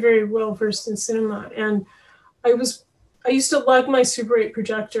very, very well versed in cinema. And I used to lug my Super 8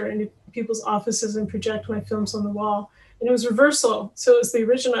 projector into people's offices and project my films on the wall. And it was reversal. So it was the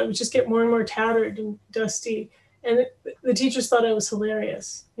original. I would just get more and more tattered and dusty. And the teachers thought I was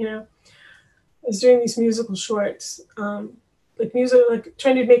hilarious, I was doing these musical shorts, like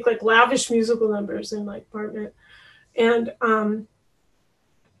trying to make like lavish musical numbers in like apartment. And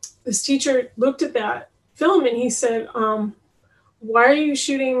this teacher looked at that film and he said, why are you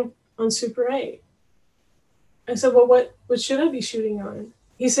shooting on Super 8? I said, well, what should I be shooting on?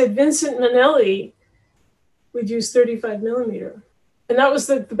 He said, Vincent Minnelli would use 35 millimeter. And that was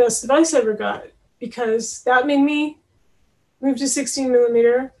the best advice I ever got, because that made me move to 16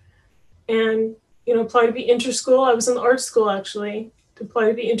 millimeter and, apply to be interschool. I was in the art school, actually, to apply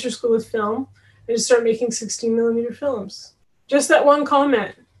to be interschool with film and to start making 16 millimeter films. Just that one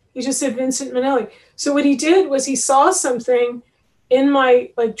comment. He just said Vincent Minnelli. So what he did was he saw something in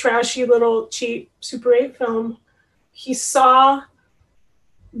my trashy little cheap Super 8 film. He saw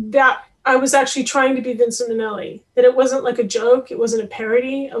that I was actually trying to be Vincent Minnelli, that it wasn't like a joke. It wasn't a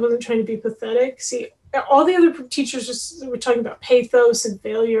parody. I wasn't trying to be pathetic. See, all the other teachers were talking about pathos and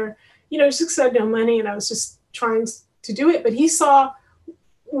failure, just because I had no money and I was just trying to do it. But he saw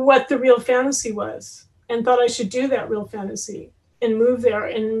what the real fantasy was and thought I should do that real fantasy and move there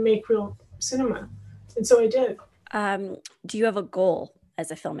and make real cinema. And so I did. Do you have a goal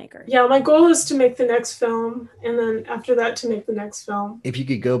as a filmmaker? Yeah, my goal is to make the next film, and then after that to make the next film. If you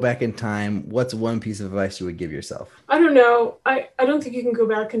could go back in time, what's one piece of advice you would give yourself? I don't know. I don't think you can go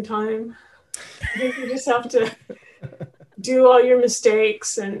back in time. I think you just have to do all your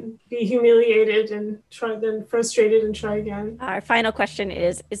mistakes and be humiliated and then frustrated and try again. Our final question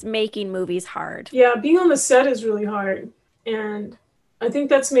is making movies hard? Yeah, being on the set is really hard. And I think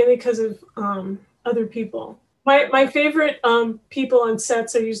that's mainly because of other people. My favorite people on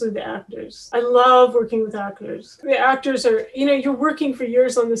sets are usually the actors. I love working with actors. The actors are, you're working for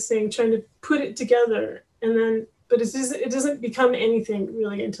years on this thing, trying to put it together. But it doesn't become anything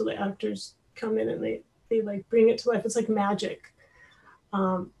really until the actors come in and they bring it to life. It's like magic.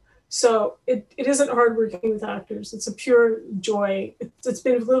 So it isn't hard working with actors. It's a pure joy. It's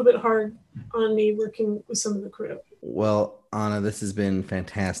been a little bit hard on me working with some of the crew. Well, Anna, this has been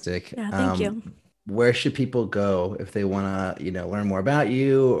fantastic. Yeah, thank you. Where should people go if they want to, learn more about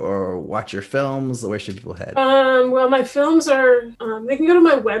you or watch your films? Where should people head? Well, my films are, they can go to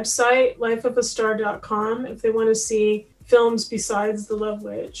my website, lifeofastar.com, if they want to see films besides The Love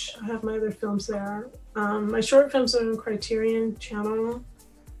Witch. I have my other films there. My short films are on Criterion Channel.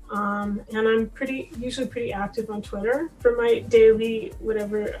 And I'm usually pretty active on Twitter for my daily,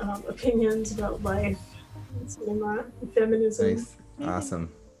 opinions about life, and cinema, and feminism. Nice.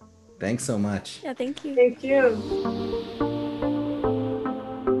 Awesome. Thanks so much. Yeah, thank you. Thank you.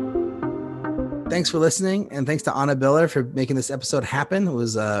 Thanks for listening, and thanks to Anna Biller for making this episode happen. It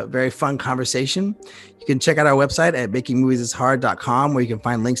was a very fun conversation. You can check out our website at makingmoviesishard.com, where you can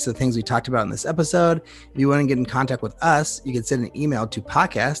find links to the things we talked about in this episode. If you want to get in contact with us, you can send an email to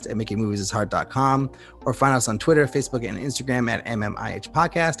podcast@makingmoviesishard.com, or find us on Twitter, Facebook, and Instagram at MMIH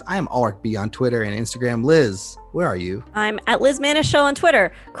Podcast. I am Ulrich B on Twitter and Instagram. Liz, where are you? I'm at Liz Manischel on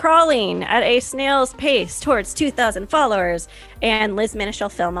Twitter, crawling at a snail's pace towards 2,000 followers, and Liz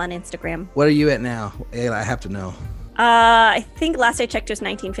Manischel Film on Instagram. What are you at now? I have to know. I think last I checked was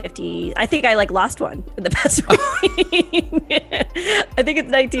 1950. I think I lost one in the past week. I think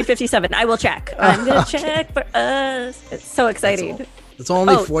it's 1957. I will check. I'm going to check for us. It's so exciting. It's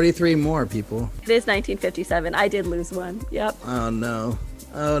only 43 more, people. It is 1957. I did lose one. Yep. Oh, no.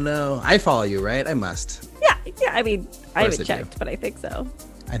 I follow you, right? I must. Yeah. I mean, I haven't I checked, but I think so.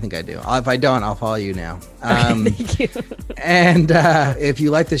 I think I do. If I don't, I'll follow you now. Thank you. And if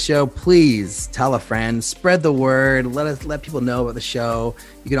you like the show, please tell a friend, spread the word, let people know about the show.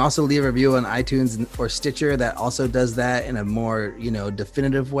 You can also leave a review on iTunes or Stitcher that also does that in a more,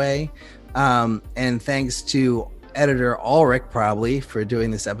 definitive way. And thanks to editor Ulrich, probably, for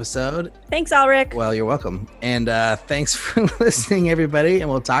doing this episode. Thanks, Ulrich. Well, you're welcome. And thanks for listening, everybody. And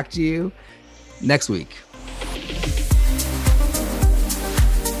we'll talk to you next week.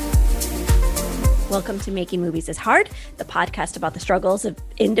 Welcome to Making Movies is Hard, the podcast about the struggles of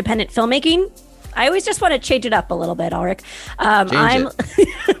independent filmmaking. I always just want to change it up a little bit, Ulrich. I'm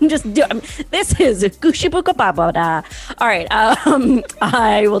just doing. This is Gushibuka Babada. All right,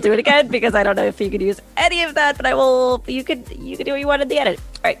 I will do it again because I don't know if you could use any of that, but I will. You could do what you want in the edit.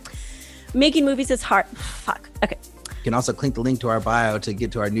 All right, Making Movies is Hard. Fuck. Okay. You can also click the link to our bio to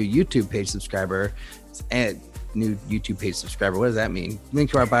get to our new YouTube page subscriber. And new YouTube page subscriber. What does that mean?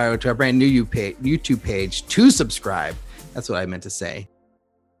 Link to our bio to our brand new YouTube page to subscribe. That's what I meant to say.